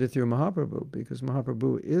 We get it through Mahaprabhu, because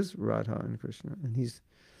Mahaprabhu is Radha and Krishna, and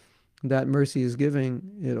that mercy is giving,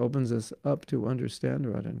 it opens us up to understand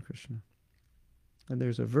Radha and Krishna. And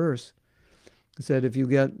there's a verse that said, if you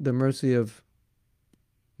get the mercy of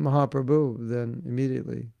Mahaprabhu, then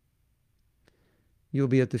immediately you'll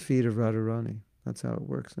be at the feet of Radharani. That's how it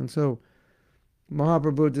works. And so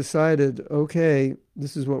Mahaprabhu decided, okay,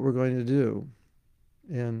 this is what we're going to do.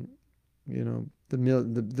 And,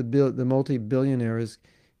 the multi-billionaire is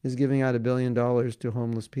giving out $1 billion to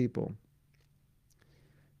homeless people.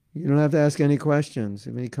 You don't have to ask any questions.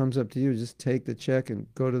 When he comes up to you, just take the check and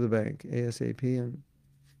go to the bank ASAP, and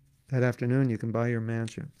that afternoon you can buy your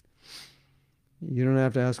mansion. You don't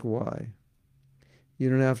have to ask why. You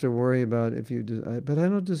don't have to worry about but I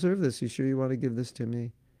don't deserve this. You sure you want to give this to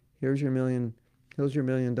me? Here's your $1 million. Here's your $1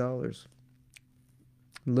 million.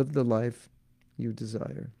 Live the life you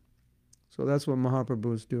desire. So that's what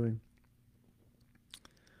Mahaprabhu is doing.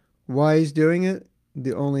 Why he's doing it?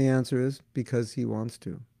 The only answer is because he wants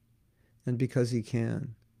to, and because he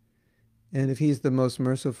can. And if he's the most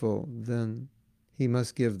merciful, then he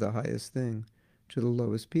must give the highest thing to the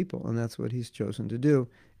lowest people, and that's what he's chosen to do.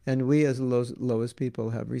 And we as the lowest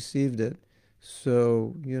people have received it.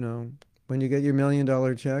 So, when you get your $1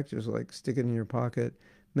 million check, just like stick it in your pocket,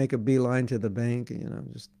 make a beeline to the bank,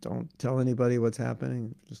 just don't tell anybody what's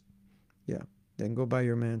happening. Then go buy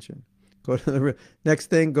your mansion. Go to the next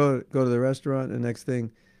thing, go to the restaurant, and next thing,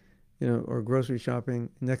 or grocery shopping.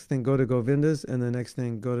 Next thing, go to Govinda's, and the next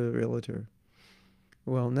thing, go to the realtor.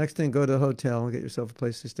 Well, next thing, go to the hotel and get yourself a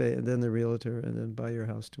place to stay, and then the realtor, and then buy your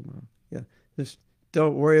house tomorrow. Yeah, just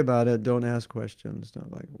don't worry about it. Don't ask questions.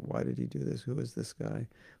 Not like, why did he do this? Who is this guy?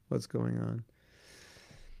 What's going on?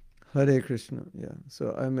 Hare Krishna. Yeah.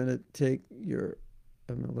 So I'm going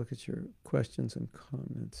to look at your questions and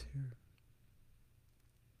comments here.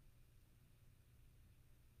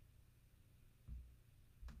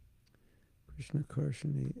 Krishna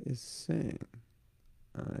Karshani is saying,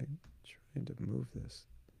 I'm trying to move this.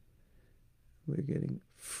 We're getting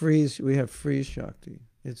freeze. We have freeze Shakti.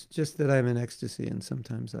 It's just that I'm in ecstasy, and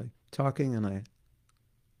sometimes I'm talking and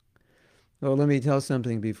let me tell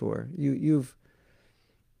something before.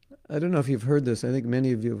 I don't know if you've heard this. I think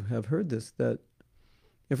many of you have heard this, that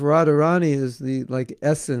if Radharani is the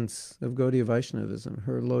essence of Gaudiya Vaishnavism,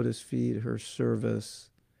 her lotus feet, her service,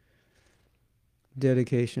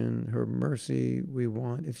 dedication, her mercy we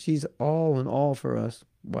want. If she's all in all for us,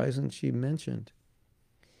 why isn't she mentioned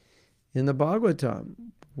in the Bhagavatam?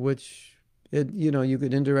 Which, you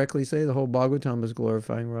could indirectly say the whole Bhagavatam is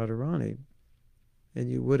glorifying Radharani.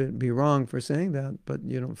 And you wouldn't be wrong for saying that, but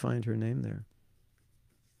you don't find her name there.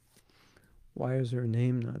 Why is her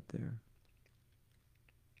name not there?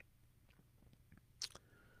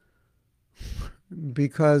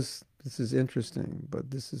 Because, this is interesting,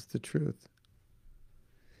 but this is the truth.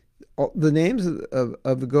 The names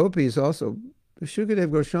of the gopis also,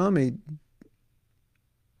 Shukadev Goswami,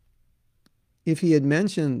 if he had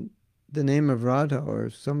mentioned the name of Radha or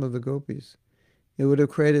some of the gopis, it would have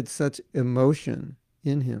created such emotion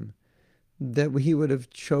in him that he would have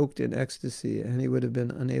choked in ecstasy, and he would have been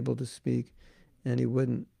unable to speak, and he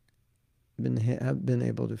wouldn't have been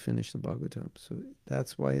able to finish the Bhagavatam. So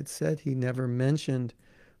that's why it said he never mentioned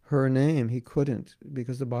her name. He couldn't,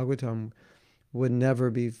 because the Bhagavatam would never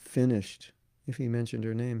be finished if he mentioned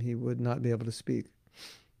her name. He would not be able to speak.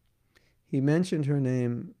 He mentioned her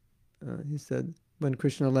name. He said when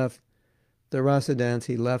Krishna left the rasa dance,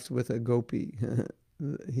 he left with a gopi.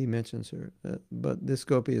 He mentions her. But this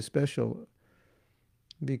gopi is special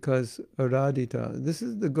because Aradhita, this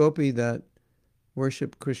is the gopi that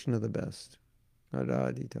worship Krishna the best.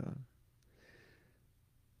 Aradhita.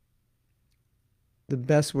 The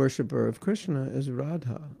best worshiper of Krishna is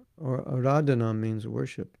Radha, or Aradhana means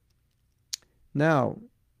worship. Now,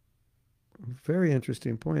 very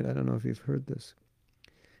interesting point. I don't know if you've heard this.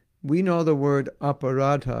 We know the word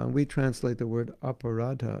aparadha, and we translate the word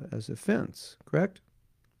aparadha as offense, correct?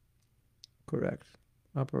 Correct.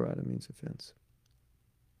 Aparadha means offense.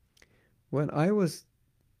 When I was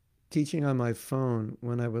teaching on my phone,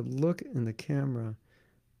 when I would look in the camera,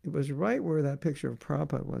 it was right where that picture of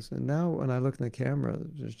Prabhupada was. And now when I look in the camera,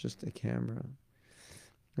 there's just a camera.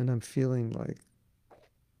 And I'm feeling like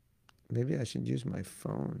maybe I should use my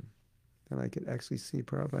phone. And I could actually see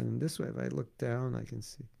Prabhupada. And this way, if I look down, I can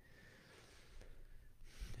see.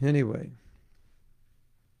 Anyway.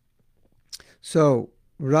 So,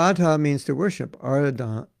 Radha means to worship.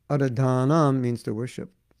 Aradhanam means to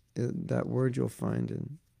worship. That word you'll find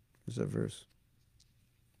in, there's a verse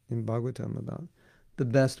in Bhagavatam about the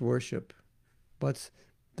best worship. What's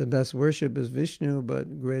the best worship is Vishnu,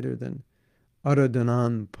 but greater than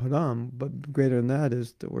Aradhanam Param, but greater than that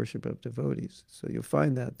is the worship of devotees. So you'll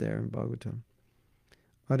find that there in Bhagavatam.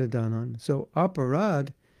 Aradhanan. So aparad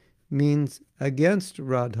means against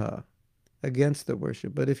Radha, against the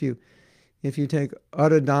worship. But if you take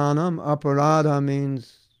Aradhanam, aparada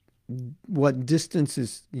means what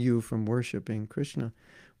distances you from worshiping Krishna.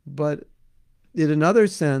 But in another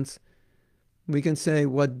sense, we can say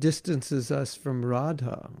what distances us from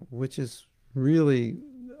Radha, which is really,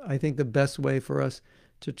 I think, the best way for us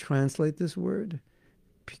to translate this word,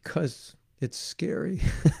 because it's scary.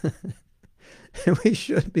 And we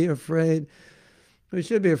should be afraid. We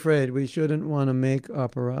should be afraid. We shouldn't want to make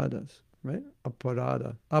aparadas, right?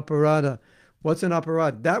 Aparada. Aparada. What's an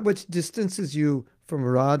aparad? That which distances you from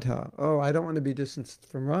Radha. Oh, I don't want to be distanced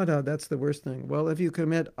from Radha. That's the worst thing. Well, if you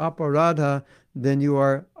commit aparadha, then you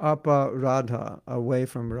are aparadha, away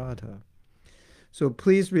from Radha. So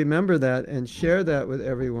please remember that and share that with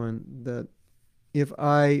everyone, that if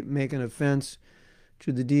I make an offense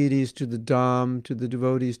to the deities, to the Dham, to the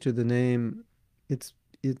devotees, to the name, it's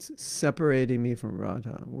separating me from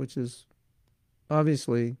Radha, which is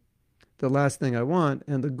obviously the last thing I want,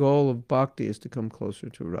 and the goal of bhakti is to come closer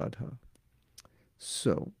to Radha.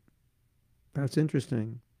 So, that's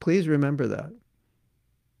interesting. Please remember that.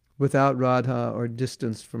 Without Radha or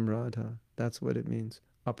distance from Radha. That's what it means.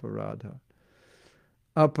 Aparadha.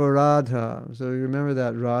 Aparadha. So you remember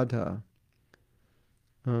that Radha.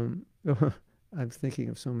 I'm thinking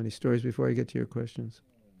of so many stories before I get to your questions.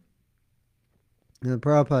 And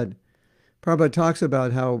Prabhupada talks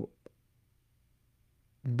about how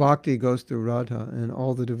bhakti goes through Radha, and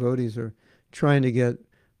all the devotees are trying to get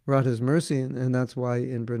Radha's mercy, and that's why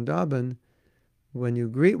in Vrindavan, when you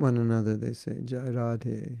greet one another, they say Jai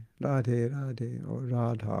Radhe, Radhe Radhe, or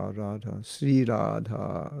Radha Radha, Sri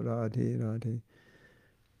Radha, Radhe Radhe.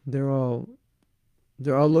 They're all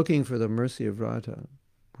looking for the mercy of Radha,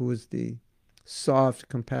 who is the soft,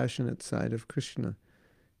 compassionate side of Krishna,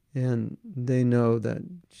 and they know that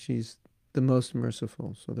she's the most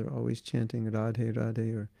merciful, so they're always chanting Radhe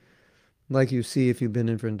Radhe, or like you see if you've been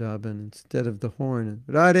in Vrindavan, instead of the horn,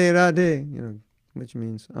 Radhe Radhe, which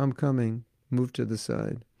means I'm coming, move to the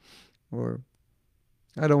side, or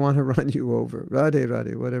I don't want to run you over, Radhe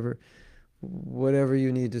Radhe, whatever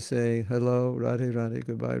you need to say, hello, Radhe Radhe,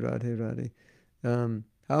 goodbye, Radhe Radhe.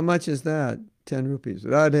 How much is that? 10 rupees,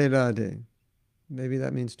 Radhe Radhe. Maybe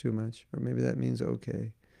that means too much, or maybe that means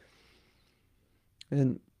okay.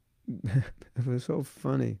 And it was so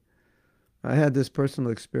funny. I had this personal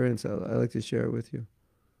experience. I like to share it with you.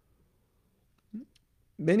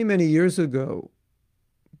 Many, many years ago,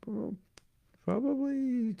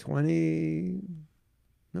 probably 20,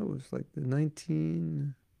 no, it was like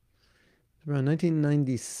around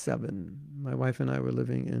 1997. My wife and I were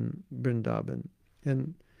living in Vrindavan.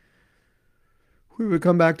 And we would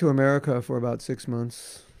come back to America for about 6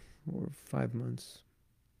 months or 5 months.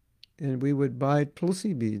 And we would buy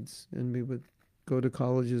tulsi beads, and we would go to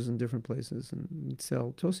colleges in different places and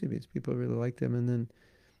sell tulsi beads. People really liked them. And then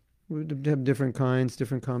we'd have different kinds,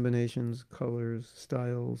 different combinations, colors,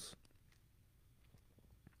 styles.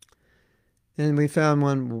 And we found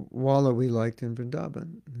one walla we liked in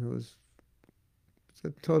Vrindavan. It was a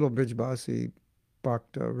total Brijbasi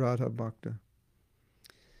Bhakta, Radha Bhakta.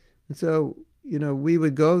 And so, we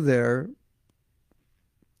would go there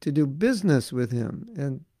to do business with him.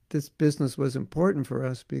 And this business was important for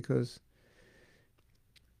us because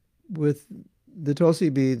with the tulsi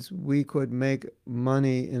beads, we could make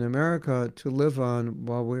money in America to live on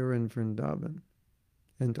while we were in Vrindavan.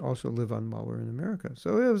 and to also live on while we're in America.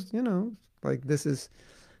 So it was, like this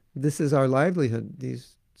is our livelihood.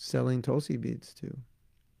 These selling Tulsi beads to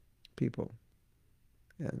people,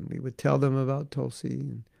 and we would tell them about Tulsi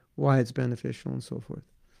and why it's beneficial and so forth.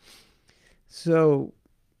 So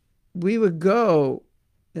we would go,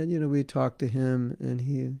 and we'd talk to him, and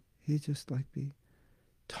he just like be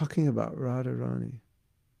talking about Radharani.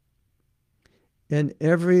 And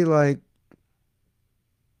every like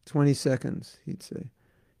 20 seconds, he'd say,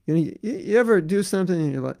 you ever do something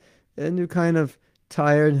and you're like, and you're kind of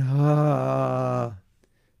tired, Well,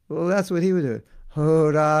 that's what he would do.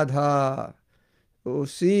 Oh, Radha, oh,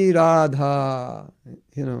 see Radha.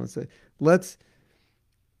 It's like, let's,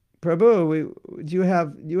 Prabhu, you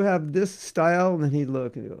have this style? And then he'd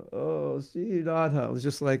look and he'd go, oh, see Radha. It was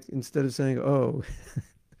just like, instead of saying, oh.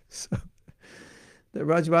 So the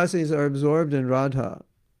Rajvasis are absorbed in Radha.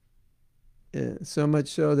 So much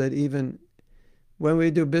so that even when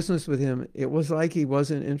we do business with him, it was like he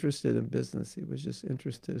wasn't interested in business. He was just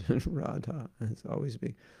interested in Radha. And it's always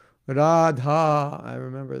be Radha. I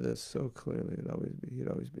remember this so clearly. He'd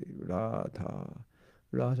always be Radha.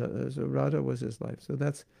 Radha. So Radha was his life. So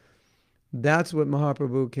that's what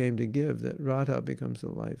Mahaprabhu came to give, that Radha becomes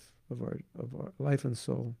the life of our life and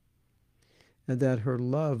soul. And that her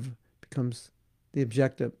love becomes the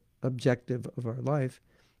objective of our life.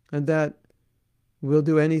 And that we'll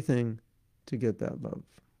do anything to get that love.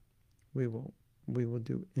 We will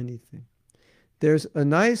do anything. There's a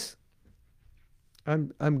nice,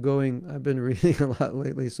 I've been reading a lot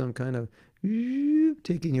lately, some kind of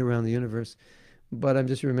taking you around the universe, but I'm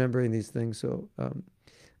just remembering these things. So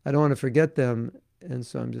I don't want to forget them. And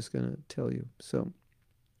so I'm just going to tell you. So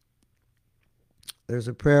there's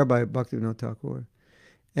a prayer by Bhaktivinoda Thakur,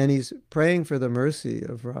 and he's praying for the mercy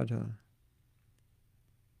of Radha,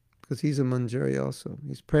 because he's a Manjari also.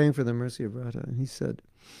 He's praying for the mercy of Radha, and he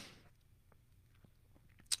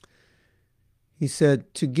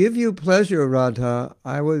said, to give you pleasure, Radha,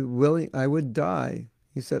 I would die.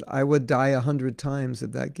 He said, I would die 100 times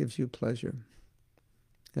if that gives you pleasure.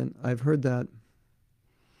 And I've heard that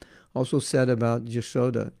also said about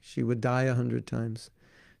Yashoda. She would die 100 times.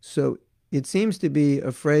 So it seems to be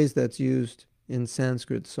a phrase that's used in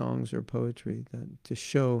Sanskrit songs or poetry, that to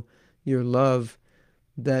show your love,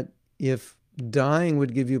 that if dying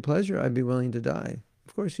would give you pleasure, I'd be willing to die.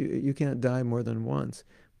 Of course, you can't die more than once,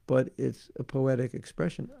 but it's a poetic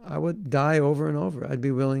expression. I would die over and over. I'd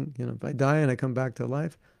be willing, if I die and I come back to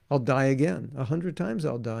life, I'll die again. 100 times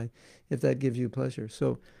I'll die if that gives you pleasure.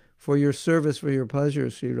 So for your service, for your pleasure,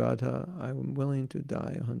 Sri Radha, I'm willing to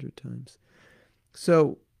die 100 times.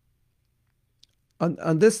 So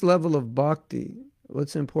on this level of bhakti,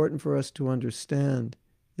 what's important for us to understand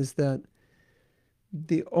is that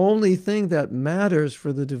the only thing that matters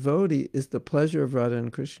for the devotee is the pleasure of Radha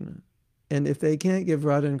and Krishna. And if they can't give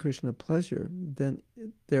Radha and Krishna pleasure, then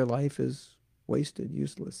their life is wasted,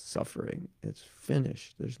 useless, suffering. It's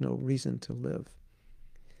finished. There's no reason to live.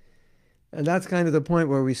 And that's kind of the point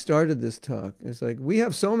where we started this talk. It's like, we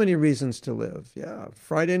have so many reasons to live. Yeah,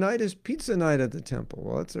 Friday night is pizza night at the temple.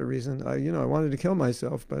 Well, that's a reason. I wanted to kill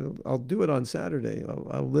myself, but I'll do it on Saturday.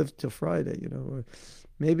 I'll live till Friday, Or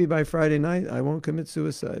maybe by Friday night, I won't commit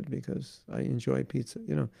suicide because I enjoy pizza,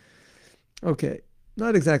 Okay,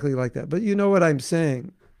 not exactly like that, but you know what I'm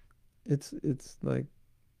saying. It's like,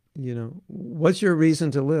 what's your reason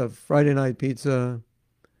to live? Friday night pizza,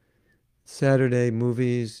 Saturday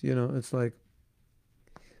movies, it's like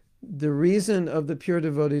the reason of the pure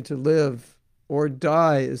devotee to live or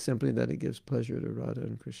die is simply that it gives pleasure to Radha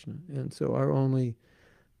and Krishna. And so our only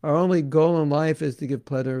goal in life is to give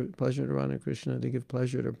pleasure to Radha and Krishna, to give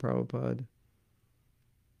pleasure to Prabhupada,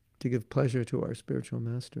 to give pleasure to our spiritual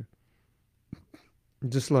master.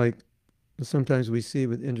 Just like sometimes we see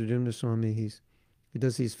with Indradumna Swami, he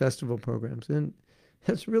does these festival programs, and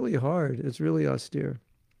it's really hard. It's really austere.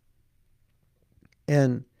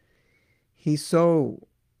 And he's so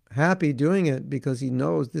happy doing it because he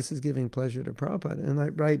knows this is giving pleasure to Prabhupada.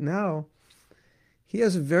 And right now, he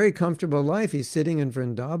has a very comfortable life. He's sitting in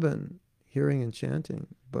Vrindavan, hearing and chanting,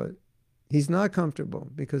 but he's not comfortable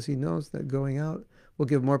because he knows that going out will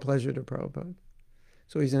give more pleasure to Prabhupada.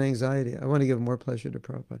 So he's in anxiety. I want to give more pleasure to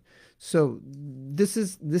Prabhupada. So this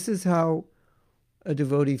is how a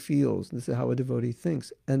devotee feels. This is how a devotee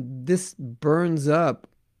thinks. And this burns up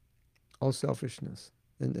all selfishness.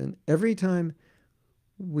 And every time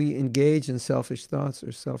we engage in selfish thoughts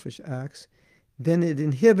or selfish acts, then it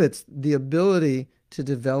inhibits the ability to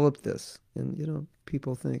develop this. And,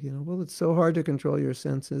 people think, well, it's so hard to control your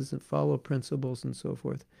senses and follow principles and so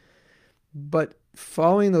forth. But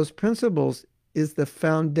following those principles is the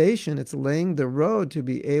foundation. It's laying the road to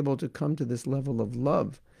be able to come to this level of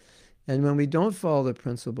love. And when we don't follow the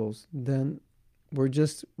principles, then we're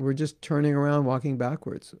just turning around, walking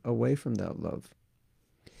backwards away from that love.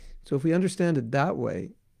 So if we understand it that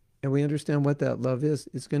way, and we understand what that love is,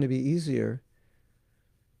 it's going to be easier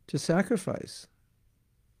to sacrifice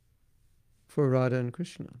for Radha and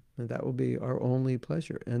Krishna. And that will be our only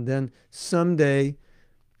pleasure. And then someday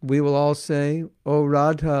we will all say, "Oh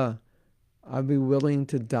Radha, I'd be willing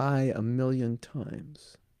to die 1,000,000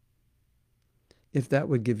 times if that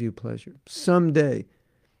would give you pleasure." Someday.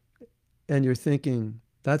 And you're thinking,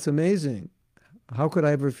 that's amazing. How could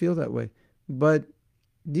I ever feel that way? But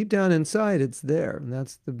deep down inside, it's there. And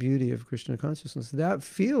that's the beauty of Krishna consciousness. That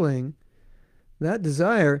feeling, that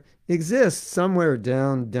desire exists somewhere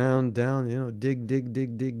down, down, down, dig, dig,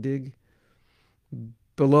 dig, dig, dig.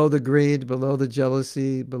 Below the greed, below the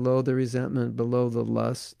jealousy, below the resentment, below the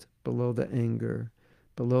lust, below the anger,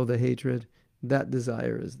 below the hatred. That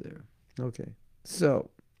desire is there. Okay,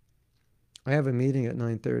 so I have a meeting at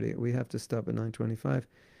 9:30. We have to stop at 9:25.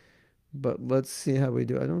 But let's see how we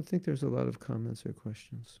do. I don't think there's a lot of comments or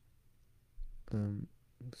questions.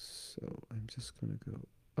 So I'm just going to go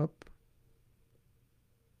up.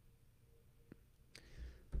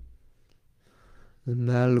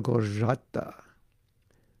 Malgorzata.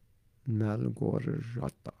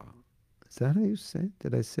 Malgorzata. Is that how you say it?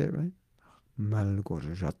 Did I say it right?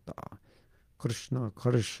 Malgorzata. Krishna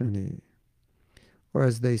Karshani. Or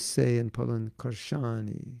as they say in Poland,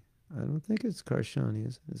 Karshani. I don't think it's Karshani,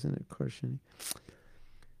 isn't it Karshani?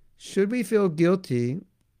 Should we feel guilty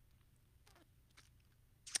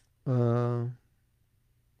or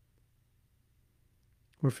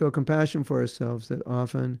feel compassion for ourselves that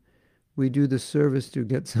often we do the service to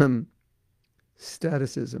get some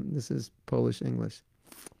statucism? This is Polish English.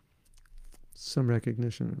 Some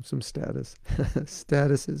recognition, some status.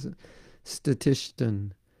 Statucism.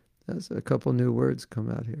 Statistician. That's a couple new words come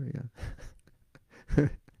out here, yeah.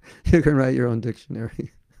 You can write your own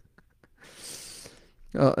dictionary.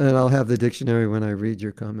 And I'll have the dictionary when I read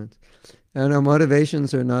your comments. And our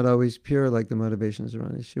motivations are not always pure like the motivations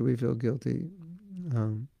around us. Should we feel guilty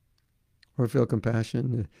or feel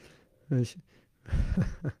compassion?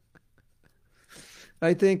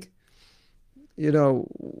 I think,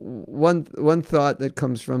 one thought that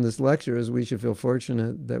comes from this lecture is we should feel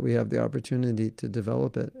fortunate that we have the opportunity to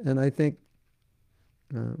develop it. And I think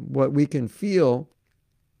what we can feel,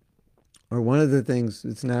 or one of the things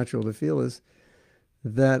it's natural to feel, is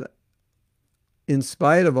that in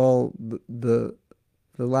spite of all the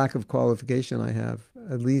lack of qualification I have,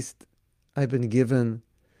 at least I've been given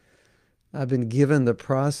the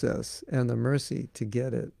process and the mercy to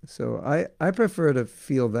get it. So I prefer to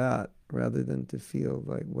feel that rather than to feel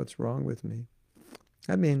like what's wrong with me.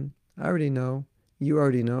 I mean, I already know. You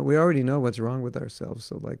already know. We already know what's wrong with ourselves.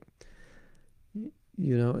 So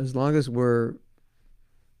as long as we're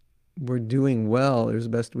doing well as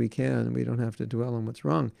best we can, and we don't have to dwell on what's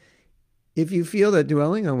wrong. If you feel that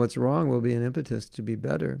dwelling on what's wrong will be an impetus to be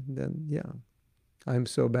better, then yeah, I'm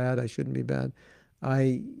so bad, I shouldn't be bad.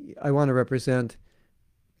 I want to represent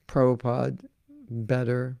Prabhupada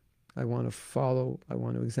better. I want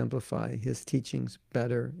to exemplify his teachings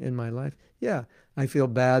better in my life. Yeah, I feel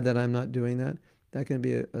bad that I'm not doing that. That can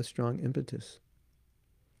be a strong impetus.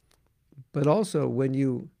 But also when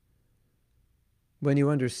you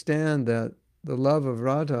understand that the love of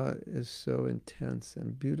Radha is so intense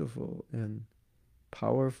and beautiful and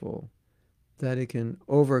powerful that it can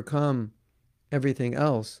overcome everything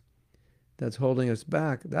else that's holding us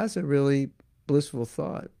back, that's a really blissful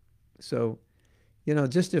thought. So,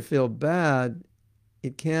 just to feel bad,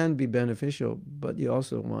 it can be beneficial, but you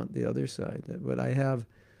also want the other side. But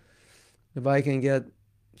if I can get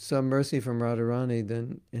some mercy from Radharani,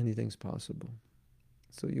 then anything's possible.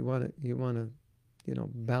 So you want to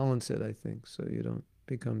balance it, I think, so you don't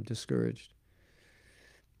become discouraged.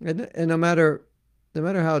 And no matter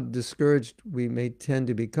how discouraged we may tend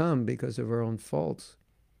to become because of our own faults,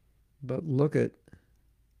 but look at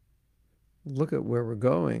where we're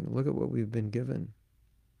going. Look at what we've been given.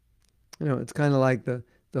 It's kind of like the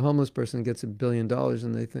homeless person gets $1 billion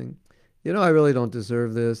and they think, I really don't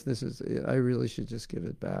deserve this. I really should just give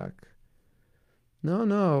it back.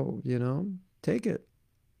 No, take it.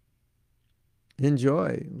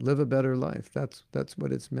 Enjoy, live a better life. That's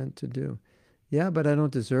what it's meant to do. Yeah, but I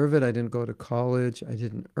don't deserve it. I didn't go to college. I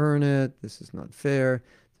didn't earn it. This is not fair.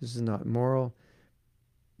 This is not moral.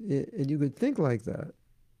 And you could think like that.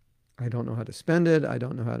 I don't know how to spend it. I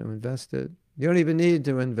don't know how to invest it. You don't even need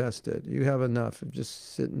to invest it. You have enough.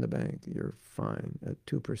 Just sit in the bank. You're fine at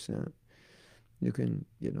 2%. you can,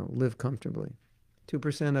 live comfortably.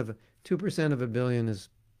 2% of a billion is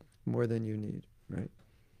more than you need, right?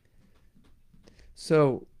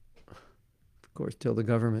 So, of course, till the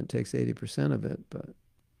government takes 80% of it,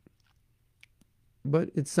 but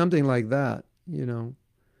it's something like that.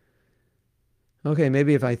 Okay,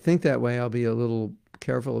 maybe if I think that way, I'll be a little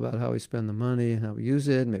careful about how we spend the money and how we use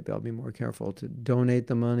it. Maybe I'll be more careful to donate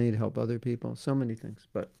the money to help other people. So many things.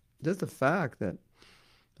 But just the fact that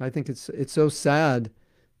I think it's so sad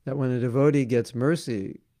that when a devotee gets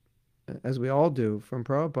mercy, as we all do from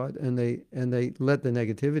Prabhupada, and they let the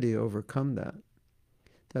negativity overcome that.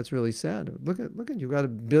 That's really sad. Look at you got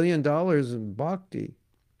 $1 billion in bhakti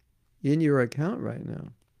in your account right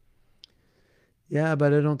now. Yeah,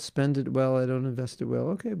 but I don't spend it well. I don't invest it well.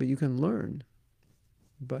 Okay, but you can learn.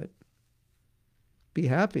 But be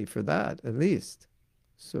happy for that at least.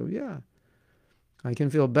 So yeah, I can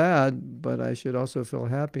feel bad, but I should also feel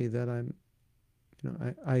happy that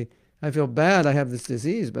I feel bad I have this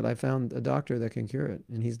disease, but I found a doctor that can cure it,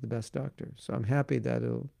 and he's the best doctor. So I'm happy that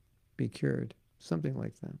it'll be cured. Something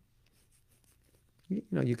like that.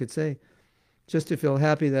 You could say, just to feel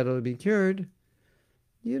happy that it'll be cured,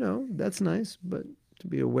 that's nice, but to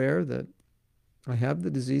be aware that I have the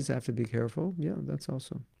disease, I have to be careful. Yeah, that's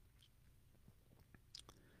also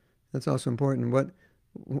important.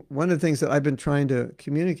 One of the things that I've been trying to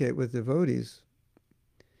communicate with devotees,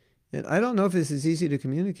 and I don't know if this is easy to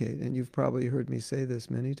communicate, and you've probably heard me say this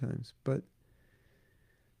many times, but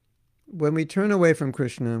when we turn away from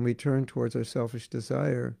Krishna and we turn towards our selfish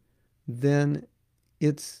desire, then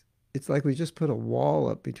it's like we just put a wall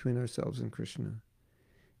up between ourselves and Krishna.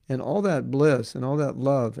 And all that bliss and all that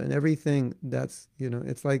love and everything that's,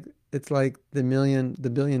 it's like the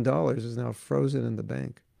 $1 billion is now frozen in the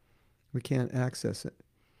bank. We can't access it.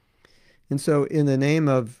 And so in the name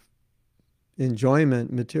of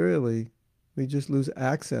enjoyment materially, we just lose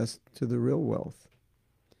access to the real wealth.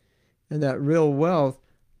 And that real wealth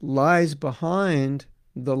lies behind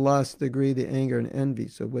the lust, the greed, the anger, and envy.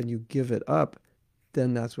 So when you give it up,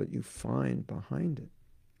 then that's what you find behind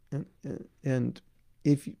it. And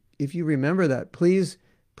if you remember that, please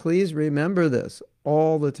remember this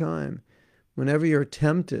all the time. Whenever you're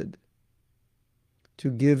tempted to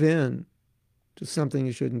give in to something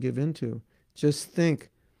you shouldn't give into, just think,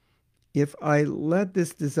 if I let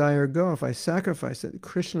this desire go, if I sacrifice it,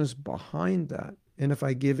 Krishna's behind that. And if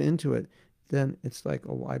I give into it, then it's like,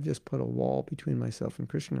 oh, I've just put a wall between myself and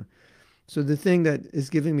Krishna. So the thing that is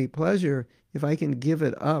giving me pleasure, if I can give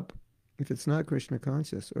it up, if it's not Krishna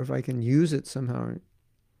conscious, or if I can use it somehow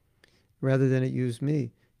rather than it uses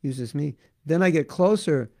me, then I get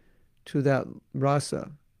closer to that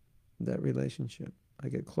rasa, that relationship. I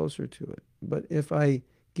get closer to it. But if I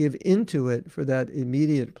give into it for that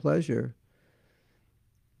immediate pleasure,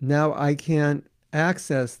 now I can't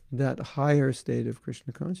access that higher state of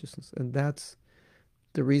Krishna consciousness. And that's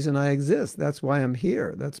the reason I exist. That's why I'm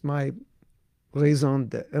here. That's my raison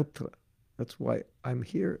d'être. That's why I'm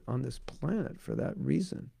here on this planet, for that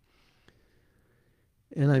reason.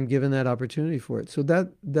 And I'm given that opportunity for it. So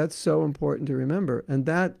that's so important to remember. And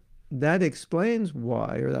that explains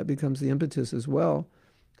why, or that becomes the impetus as well,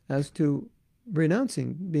 as to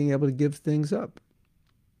renouncing, being able to give things up.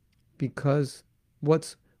 Because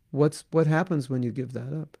what happens when you give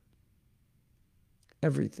that up?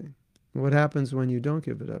 Everything. What happens when you don't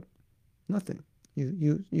give it up? Nothing.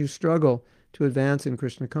 You struggle to advance in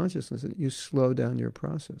Krishna consciousness. You slow down your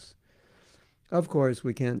process. Of course,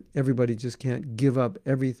 everybody just can't give up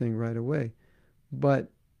everything right away. But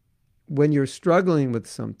when you're struggling with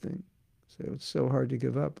something, so it's so hard to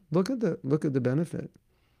give up, look at the benefit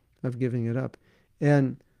of giving it up.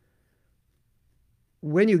 And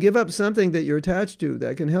when you give up something that you're attached to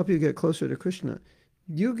that can help you get closer to Krishna,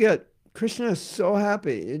 Krishna is so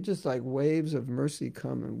happy. It just like waves of mercy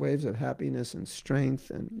come, and waves of happiness and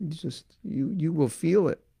strength, and you will feel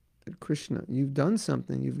it. That Krishna, you've done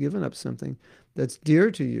something, you've given up something that's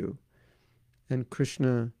dear to you. And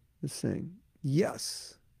Krishna is saying,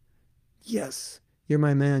 yes, you're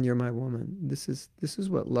my man, you're my woman. This is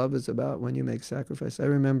what love is about when you make sacrifice. I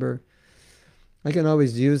remember, I can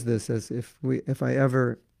always use this as if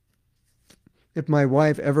my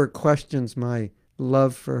wife ever questions my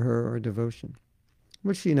love for her or devotion,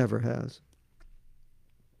 which she never has.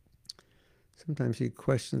 Sometimes she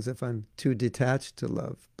questions if I'm too detached to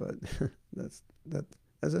love, but that's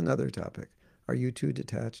another topic. Are you too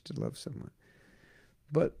detached to love someone?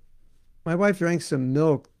 But my wife drank some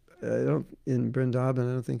milk in Vrindavan.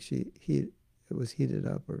 I don't think it was heated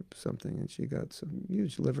up or something, and she got some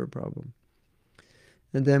huge liver problem.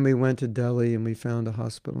 And then we went to Delhi and we found a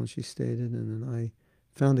hospital, and she stayed in, and then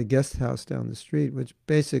found a guest house down the street, which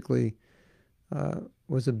basically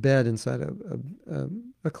was a bed inside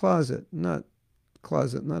a closet, not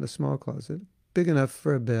a small closet, big enough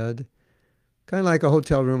for a bed, kind of like a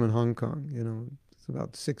hotel room in Hong Kong. It's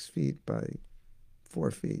about 6 feet by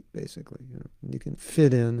 4 feet, basically. And you can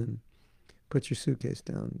fit in and put your suitcase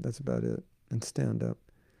down. That's about it, and stand up.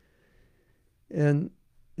 And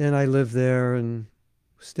I lived there and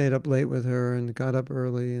stayed up late with her and got up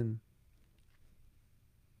early. And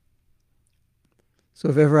so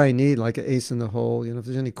if ever I need like an ace in the hole, if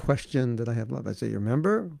there's any question that I have left, I say, you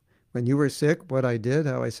remember when you were sick, what I did,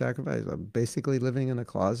 how I sacrificed? I'm basically living in a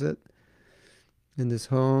closet in this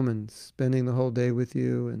home and spending the whole day with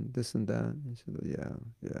you and this and that. And she said,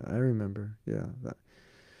 yeah, I remember. Yeah.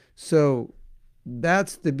 So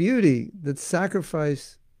that's the beauty, that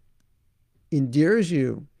sacrifice endears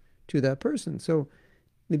you to that person. So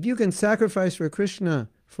if you can sacrifice for Krishna,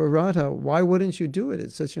 for Radha, why wouldn't you do it?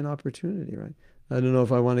 It's such an opportunity, right? I don't know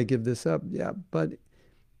if I want to give this up. Yeah, but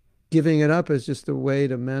giving it up is just a way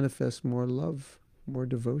to manifest more love, more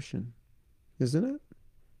devotion, isn't it?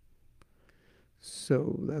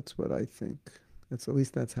 So that's what I think. At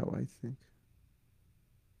least that's how I think.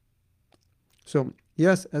 So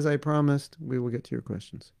yes, as I promised, we will get to your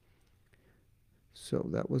questions. So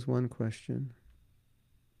that was one question.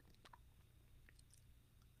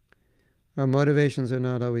 Our motivations are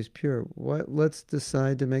not always pure. Let's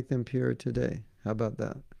decide to make them pure today. How about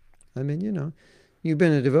that? I mean, you've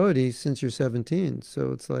been a devotee since you're 17,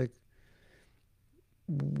 so it's like,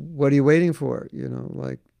 what are you waiting for?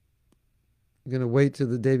 Like, you're going to wait till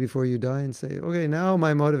the day before you die and say, okay, now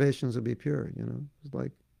my motivations will be pure. It's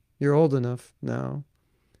like, you're old enough now.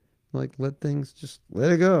 Like, let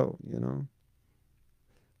it go,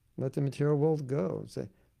 Let the material world go. Say,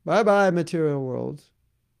 bye-bye, material world.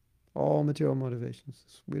 All material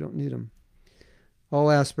motivations. We don't need them. All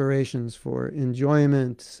aspirations for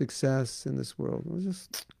enjoyment, success in this world. We'll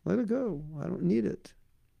just let it go. I don't need it.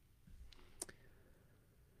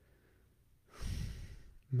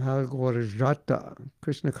 Malgorjata,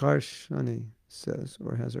 Krishna Karshani says,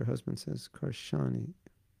 or as her husband says, Karshani.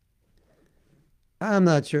 I'm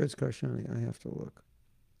not sure it's Karshani. I have to look.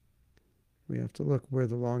 We have to look where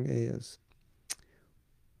the long A is.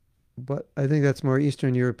 But I think that's more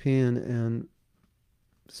Eastern European and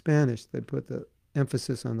Spanish. They put the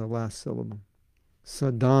emphasis on the last syllable.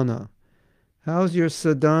 Sadhana. How's your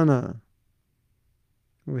sadhana?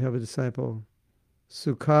 We have a disciple,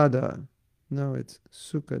 Sukada. No, it's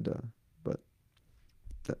Sukada. But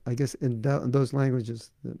I guess in those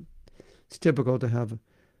languages, it's typical to have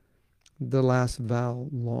the last vowel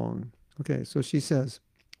long. Okay, so she says,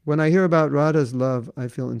 when I hear about Radha's love, I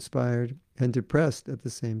feel inspired and depressed at the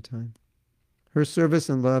same time. Her service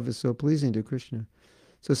and love is so pleasing to Krishna.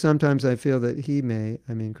 So sometimes I feel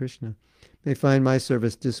that Krishna, may find my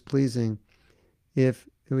service displeasing if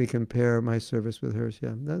we compare my service with hers.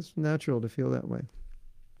 Yeah, that's natural to feel that way.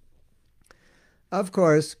 Of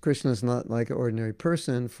course, Krishna is not like an ordinary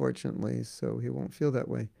person, fortunately, so he won't feel that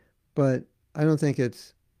way. But I don't think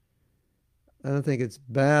it's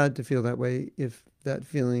bad to feel that way if that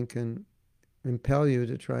feeling can impel you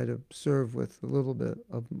to try to serve with a little bit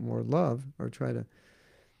of more love, or try to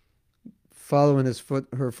follow in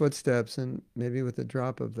her footsteps, and maybe with a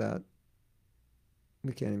drop of that,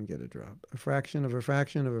 we can't even get a drop, a fraction of a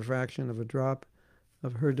fraction of a fraction of a drop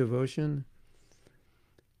of her devotion.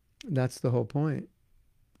 That's the whole point.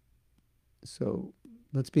 So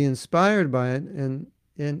let's be inspired by it, and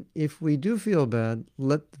if we do feel bad,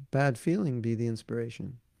 let the bad feeling be the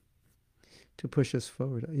inspiration to push us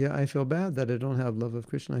forward. Yeah, I feel bad that I don't have love of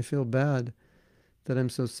Krishna. I feel bad that I'm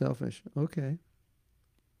so selfish. Okay.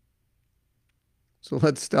 So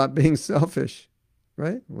let's stop being selfish,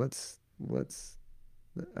 right?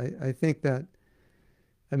 I think that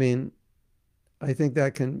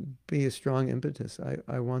can be a strong impetus.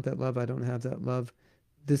 I want that love. I don't have that love.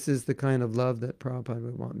 This is the kind of love that Prabhupada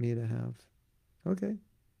would want me to have. Okay.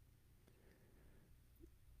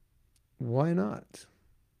 Why not?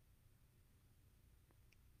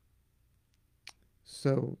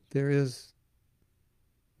 So the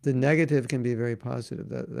negative can be very positive.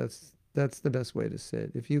 That's the best way to say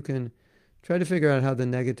it. If you can try to figure out how the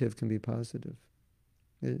negative can be positive.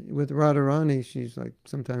 With Radharani, she's like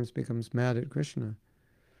sometimes becomes mad at Krishna,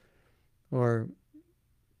 or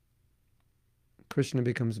Krishna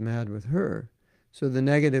becomes mad with her. So the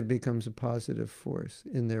negative becomes a positive force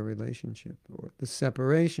in their relationship, or the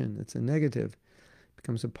separation, it's a negative,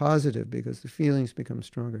 becomes a positive because the feelings become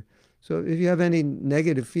stronger. So if you have any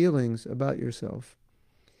negative feelings about yourself,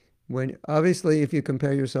 obviously if you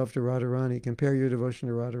compare yourself to Radharani, compare your devotion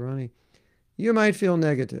to Radharani, You might feel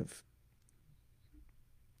negative,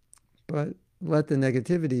 but let the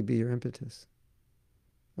negativity be your impetus.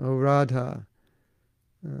 Oh, Radha,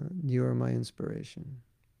 you are my inspiration.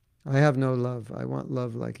 I have no love. I want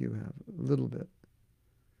love like you have, a little bit.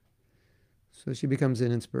 So she becomes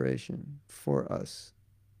an inspiration for us.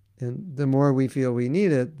 And the more we feel we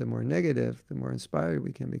need it, the more negative, the more inspired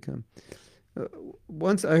we can become.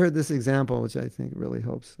 Once I heard this example, which I think really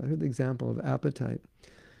helps. I heard the example of appetite.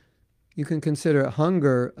 You can consider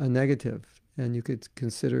hunger a negative, and you could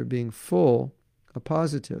consider being full a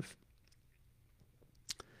positive.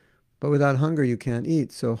 But without hunger, you can't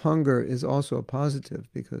eat. So hunger is also a positive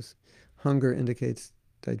because hunger indicates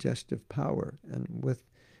digestive power. And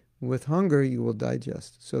with hunger, you will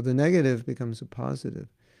digest. So the negative becomes a positive.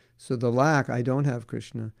 So the lack, I don't have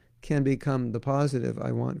Krishna, can become the positive,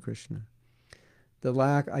 I want Krishna. The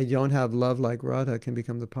lack, I don't have love like Radha, can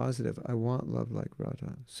become the positive, I want love like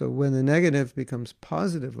Radha. So when the negative becomes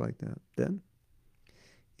positive like that, then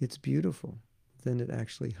it's beautiful. Then it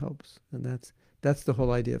actually helps. And that's the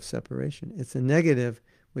whole idea of separation. It's a negative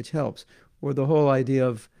which helps. Or the whole idea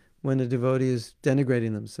of when a devotee is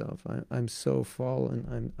denigrating themselves. I'm so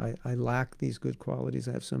fallen. I lack these good qualities.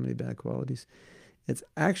 I have so many bad qualities. It's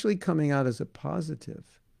actually coming out as a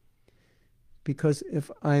positive. Because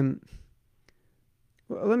if I'm...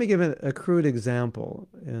 Well, let me give a crude example.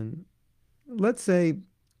 And let's say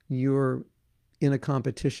you're in a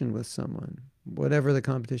competition with someone, whatever the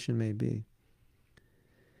competition may be.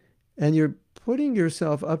 And you're putting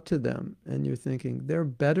yourself up to them and you're thinking, they're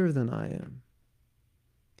better than I am.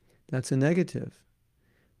 That's a negative.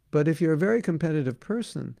 But if you're a very competitive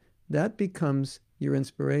person, that becomes your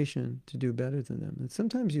inspiration to do better than them. And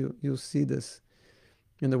sometimes you'll see this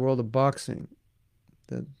in the world of boxing,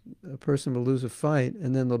 that a person will lose a fight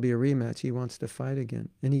and then there'll be a rematch. He wants to fight again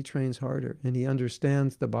and he trains harder and he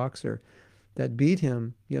understands the boxer that beat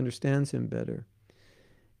him. He understands him better.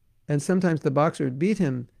 And sometimes the boxer who beat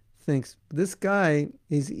him thinks, this guy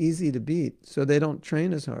is easy to beat, so they don't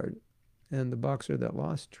train as hard. And the boxer that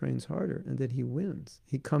lost trains harder, and then he wins.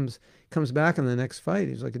 He comes back in the next fight.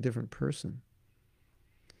 He's like a different person.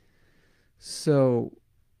 So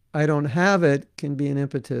I don't have it can be an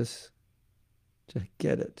impetus to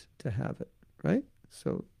get it, to have it, right?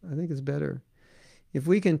 So I think it's better. If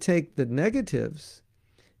we can take the negatives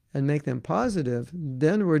and make them positive,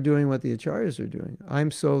 then we're doing what the acharyas are doing.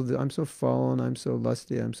 I'm so fallen, I'm so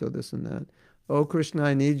lusty, I'm so this and that. Oh, Krishna,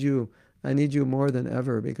 I need you more than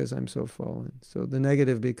ever because I'm so fallen. So the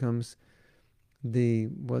negative becomes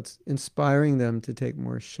what's inspiring them to take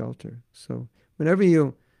more shelter. So whenever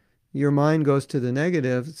your mind goes to the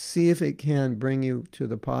negative, see if it can bring you to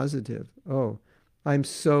the positive. Oh, I'm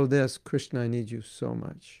so this, Krishna, I need you so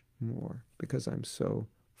much more because I'm so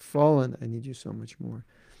fallen, I need you so much more.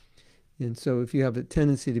 And so if you have a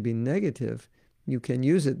tendency to be negative, you can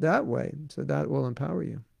use it that way. So that will empower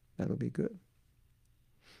you. That'll be good.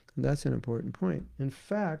 And that's an important point. In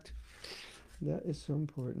fact, that is so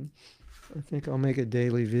important. I think I'll make a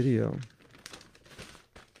daily video.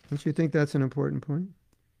 Don't you think that's an important point?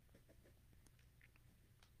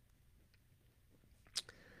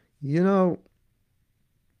 You know,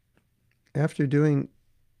 after doing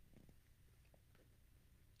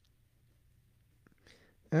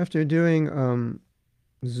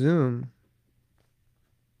Zoom,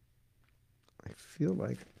 I feel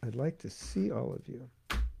like I'd like to see all of you.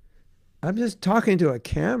 I'm just talking to a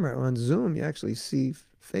camera on Zoom. You actually see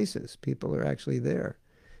faces. People are actually there.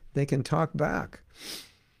 They can talk back.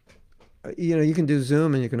 You know, you can do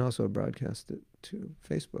Zoom and you can also broadcast it to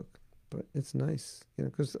Facebook. But it's nice, you know,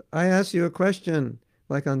 because I asked you a question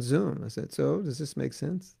like on Zoom. I said, so does this make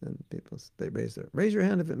sense? And people, they raise your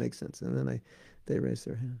hand if it makes sense. And then they raise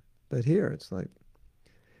their hand. But here it's like,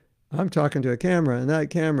 I'm talking to a camera and that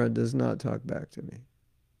camera does not talk back to me.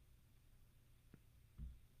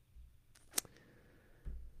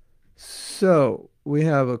 So we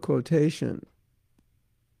have a quotation.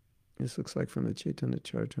 This looks like from the Chaitanya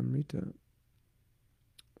Charitamrita,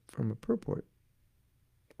 from a purport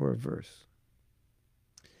or a verse.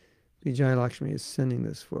 Vijay Lakshmi is sending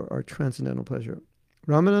this for our transcendental pleasure.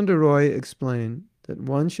 Ramananda Roy explained that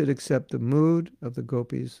one should accept the mood of the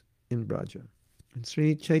gopis in Braja. In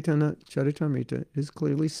Sri Chaitanya Charitamrita, it is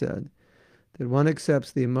clearly said that one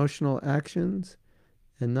accepts the emotional actions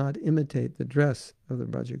and not imitate the dress of the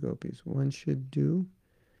Braja gopis. One should do,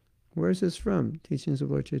 where is this from? Teachings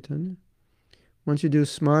of Lord Chaitanya? One should do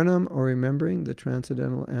smarnam, or remembering the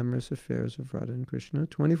transcendental amorous affairs of Radha and Krishna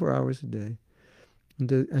 24 hours a day,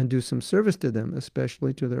 and do some service to them,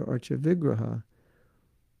 especially to their Archa Vigraha,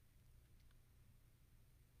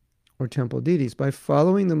 or temple deities. By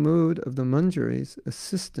following the mood of the Manjaris,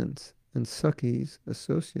 assistants, and Sakhis,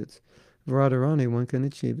 associates of Radharani, one can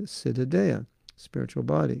achieve Siddhadeha, spiritual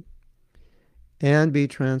body, and be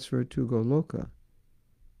transferred to Goloka.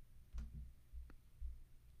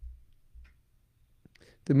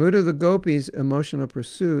 The mood of the gopis' emotional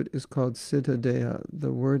pursuit is called Siddhadeha.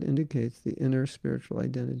 The word indicates the inner spiritual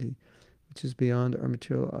identity, which is beyond our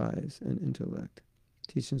material eyes and intellect.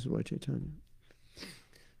 Teachings of Lord Chaitanya.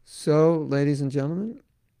 So, ladies and gentlemen,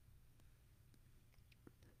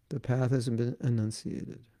 the path has been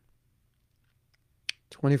enunciated.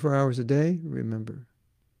 24 hours a day, remember.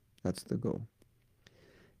 That's the goal.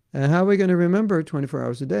 And how are we going to remember 24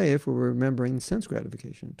 hours a day if we're remembering sense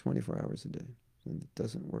gratification 24 hours a day? And it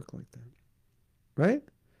doesn't work like that. Right?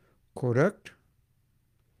 Correct?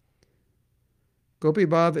 Gopi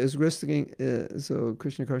Bhav is risking, so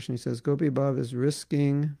Krishna Karshani says, Gopi Bhav is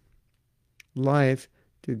risking life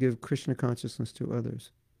to give Krishna consciousness to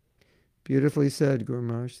others. Beautifully said, Guru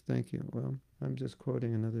Maharaj. Thank you. Well, I'm just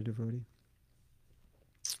quoting another devotee.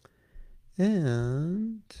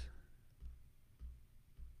 And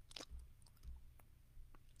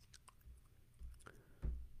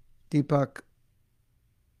Deepak,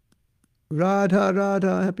 Radha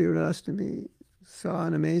Radha, happy Radhastami, saw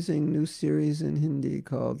an amazing new series in Hindi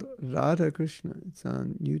called Radha Krishna. It's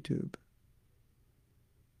on YouTube.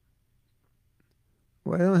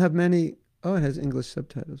 Well, I don't have many. Oh, it has English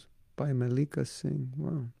subtitles by Malika Singh.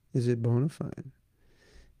 Wow. Is it bona fide?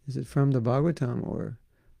 Is it from the Bhagavatam or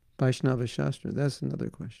Vaishnava Shastra? That's another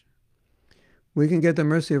question. We can get the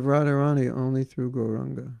mercy of Radharani only through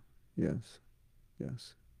Gauranga. Yes.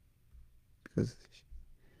 Yes. Because,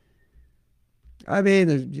 I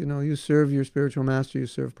mean, you serve your spiritual master, you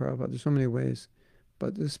serve Prabhupada. There's so many ways.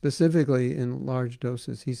 But specifically in large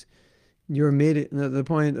doses, you're immediate. The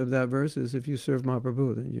point of that verse is if you serve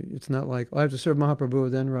Mahaprabhu, then it's not like, I have to serve Mahaprabhu,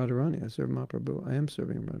 then Radharani. I serve Mahaprabhu. I am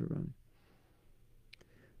serving Radharani.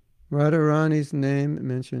 Radharani's name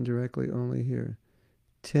mentioned directly only here.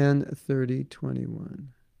 10:30:21.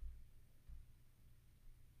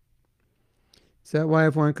 Is that why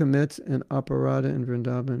if one commits an aparadha in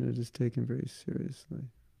Vrindavan, it is taken very seriously?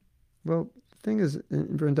 Well, the thing is,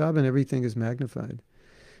 in Vrindavan, everything is magnified.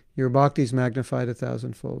 Your bhakti is magnified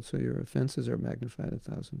 1,000-fold, so your offenses are magnified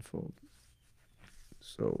 1,000-fold.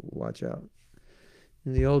 So watch out.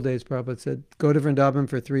 In the old days, Prabhupada said, go to Vrindavan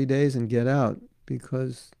for 3 days and get out,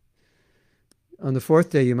 because on the 4th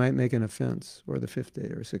day you might make an offense, or the 5th day,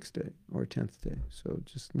 or 6th day, or 10th day. So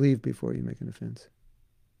just leave before you make an offense.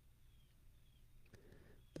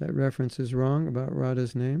 That reference is wrong about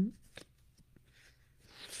Radha's name.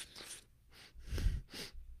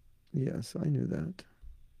 Yes, I knew that.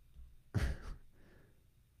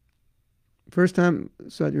 First time,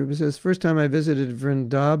 Sadhguru says, first time I visited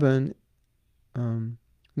Vrindavan and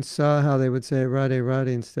saw how they would say Radhe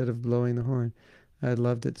Radhe instead of blowing the horn. I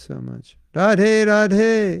loved it so much. Radhe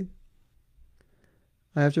Radhe!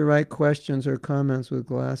 I have to write questions or comments with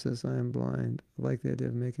glasses. I am blind. I like the idea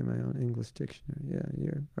of making my own English dictionary. Yeah,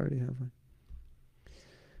 you already have one.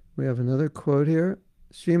 We have another quote here.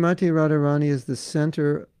 Srimati Radharani is the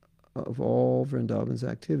center of all Vrindavan's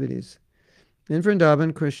activities. In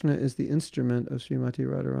Vrindavan, Krishna is the instrument of Srimati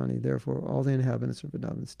Radharani. Therefore, all the inhabitants of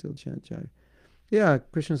Vrindavan still chant Jai. Yeah,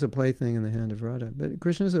 Krishna's a plaything in the hand of Radha, but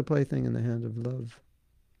Krishna's a plaything in the hand of love.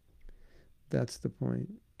 That's the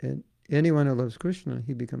point. And anyone who loves Krishna,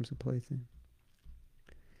 he becomes a plaything.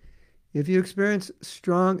 If you experience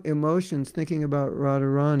strong emotions thinking about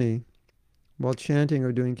Radharani while chanting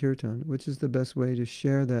or doing kirtan, which is the best way to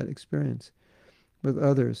share that experience with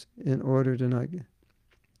others in order to not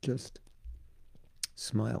just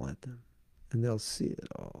smile at them and they'll see it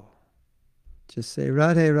all. Just say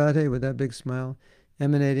Radhe Radhe with that big smile,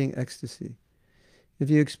 emanating ecstasy. If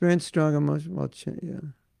you experience strong emotion while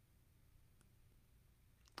chanting,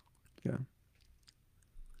 yeah.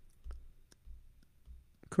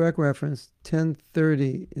 Correct reference,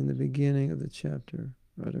 10:30 in the beginning of the chapter.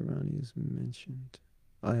 Radharani is mentioned.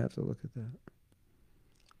 I have to look at that.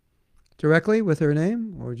 Directly with her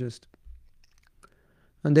name or just...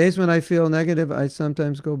 On days when I feel negative, I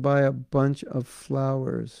sometimes go buy a bunch of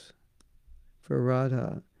flowers for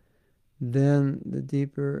Radha. Then the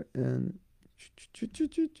deeper and...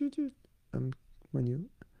 when you...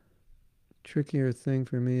 trickier thing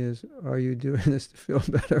for me is, are you doing this to feel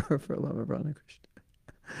better or for love of Radha Krishna?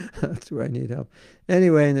 That's where I need help.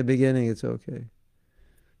 Anyway, in the beginning, it's okay.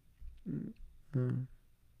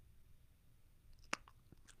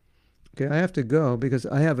 Okay, I have to go because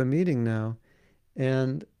I have a meeting now,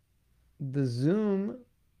 and the Zoom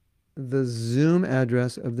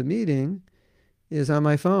address of the meeting is on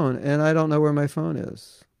my phone, and I don't know where my phone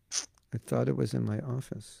is. I thought it was in my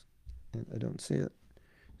office, and I don't see it.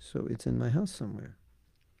 So it's in my house somewhere.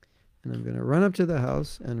 And I'm going to run up to the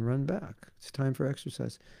house and run back. It's time for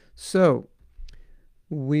exercise. So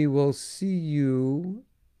we will see you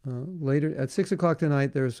later. At 6 o'clock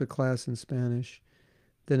tonight, there's a class in Spanish.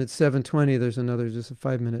 Then at 7:20, there's another, just a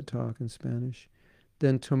 5-minute talk in Spanish.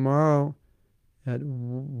 Then tomorrow at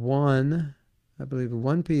 1, I believe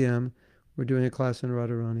 1 p.m., we're doing a class in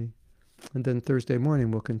Radharani. And then Thursday morning,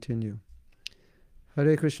 we'll continue.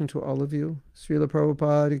 Hare Krishna to all of you. Srila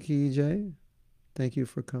Prabhupada ki jai. Thank you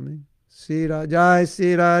for coming. Jai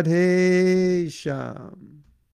Sri Radhe Shyam.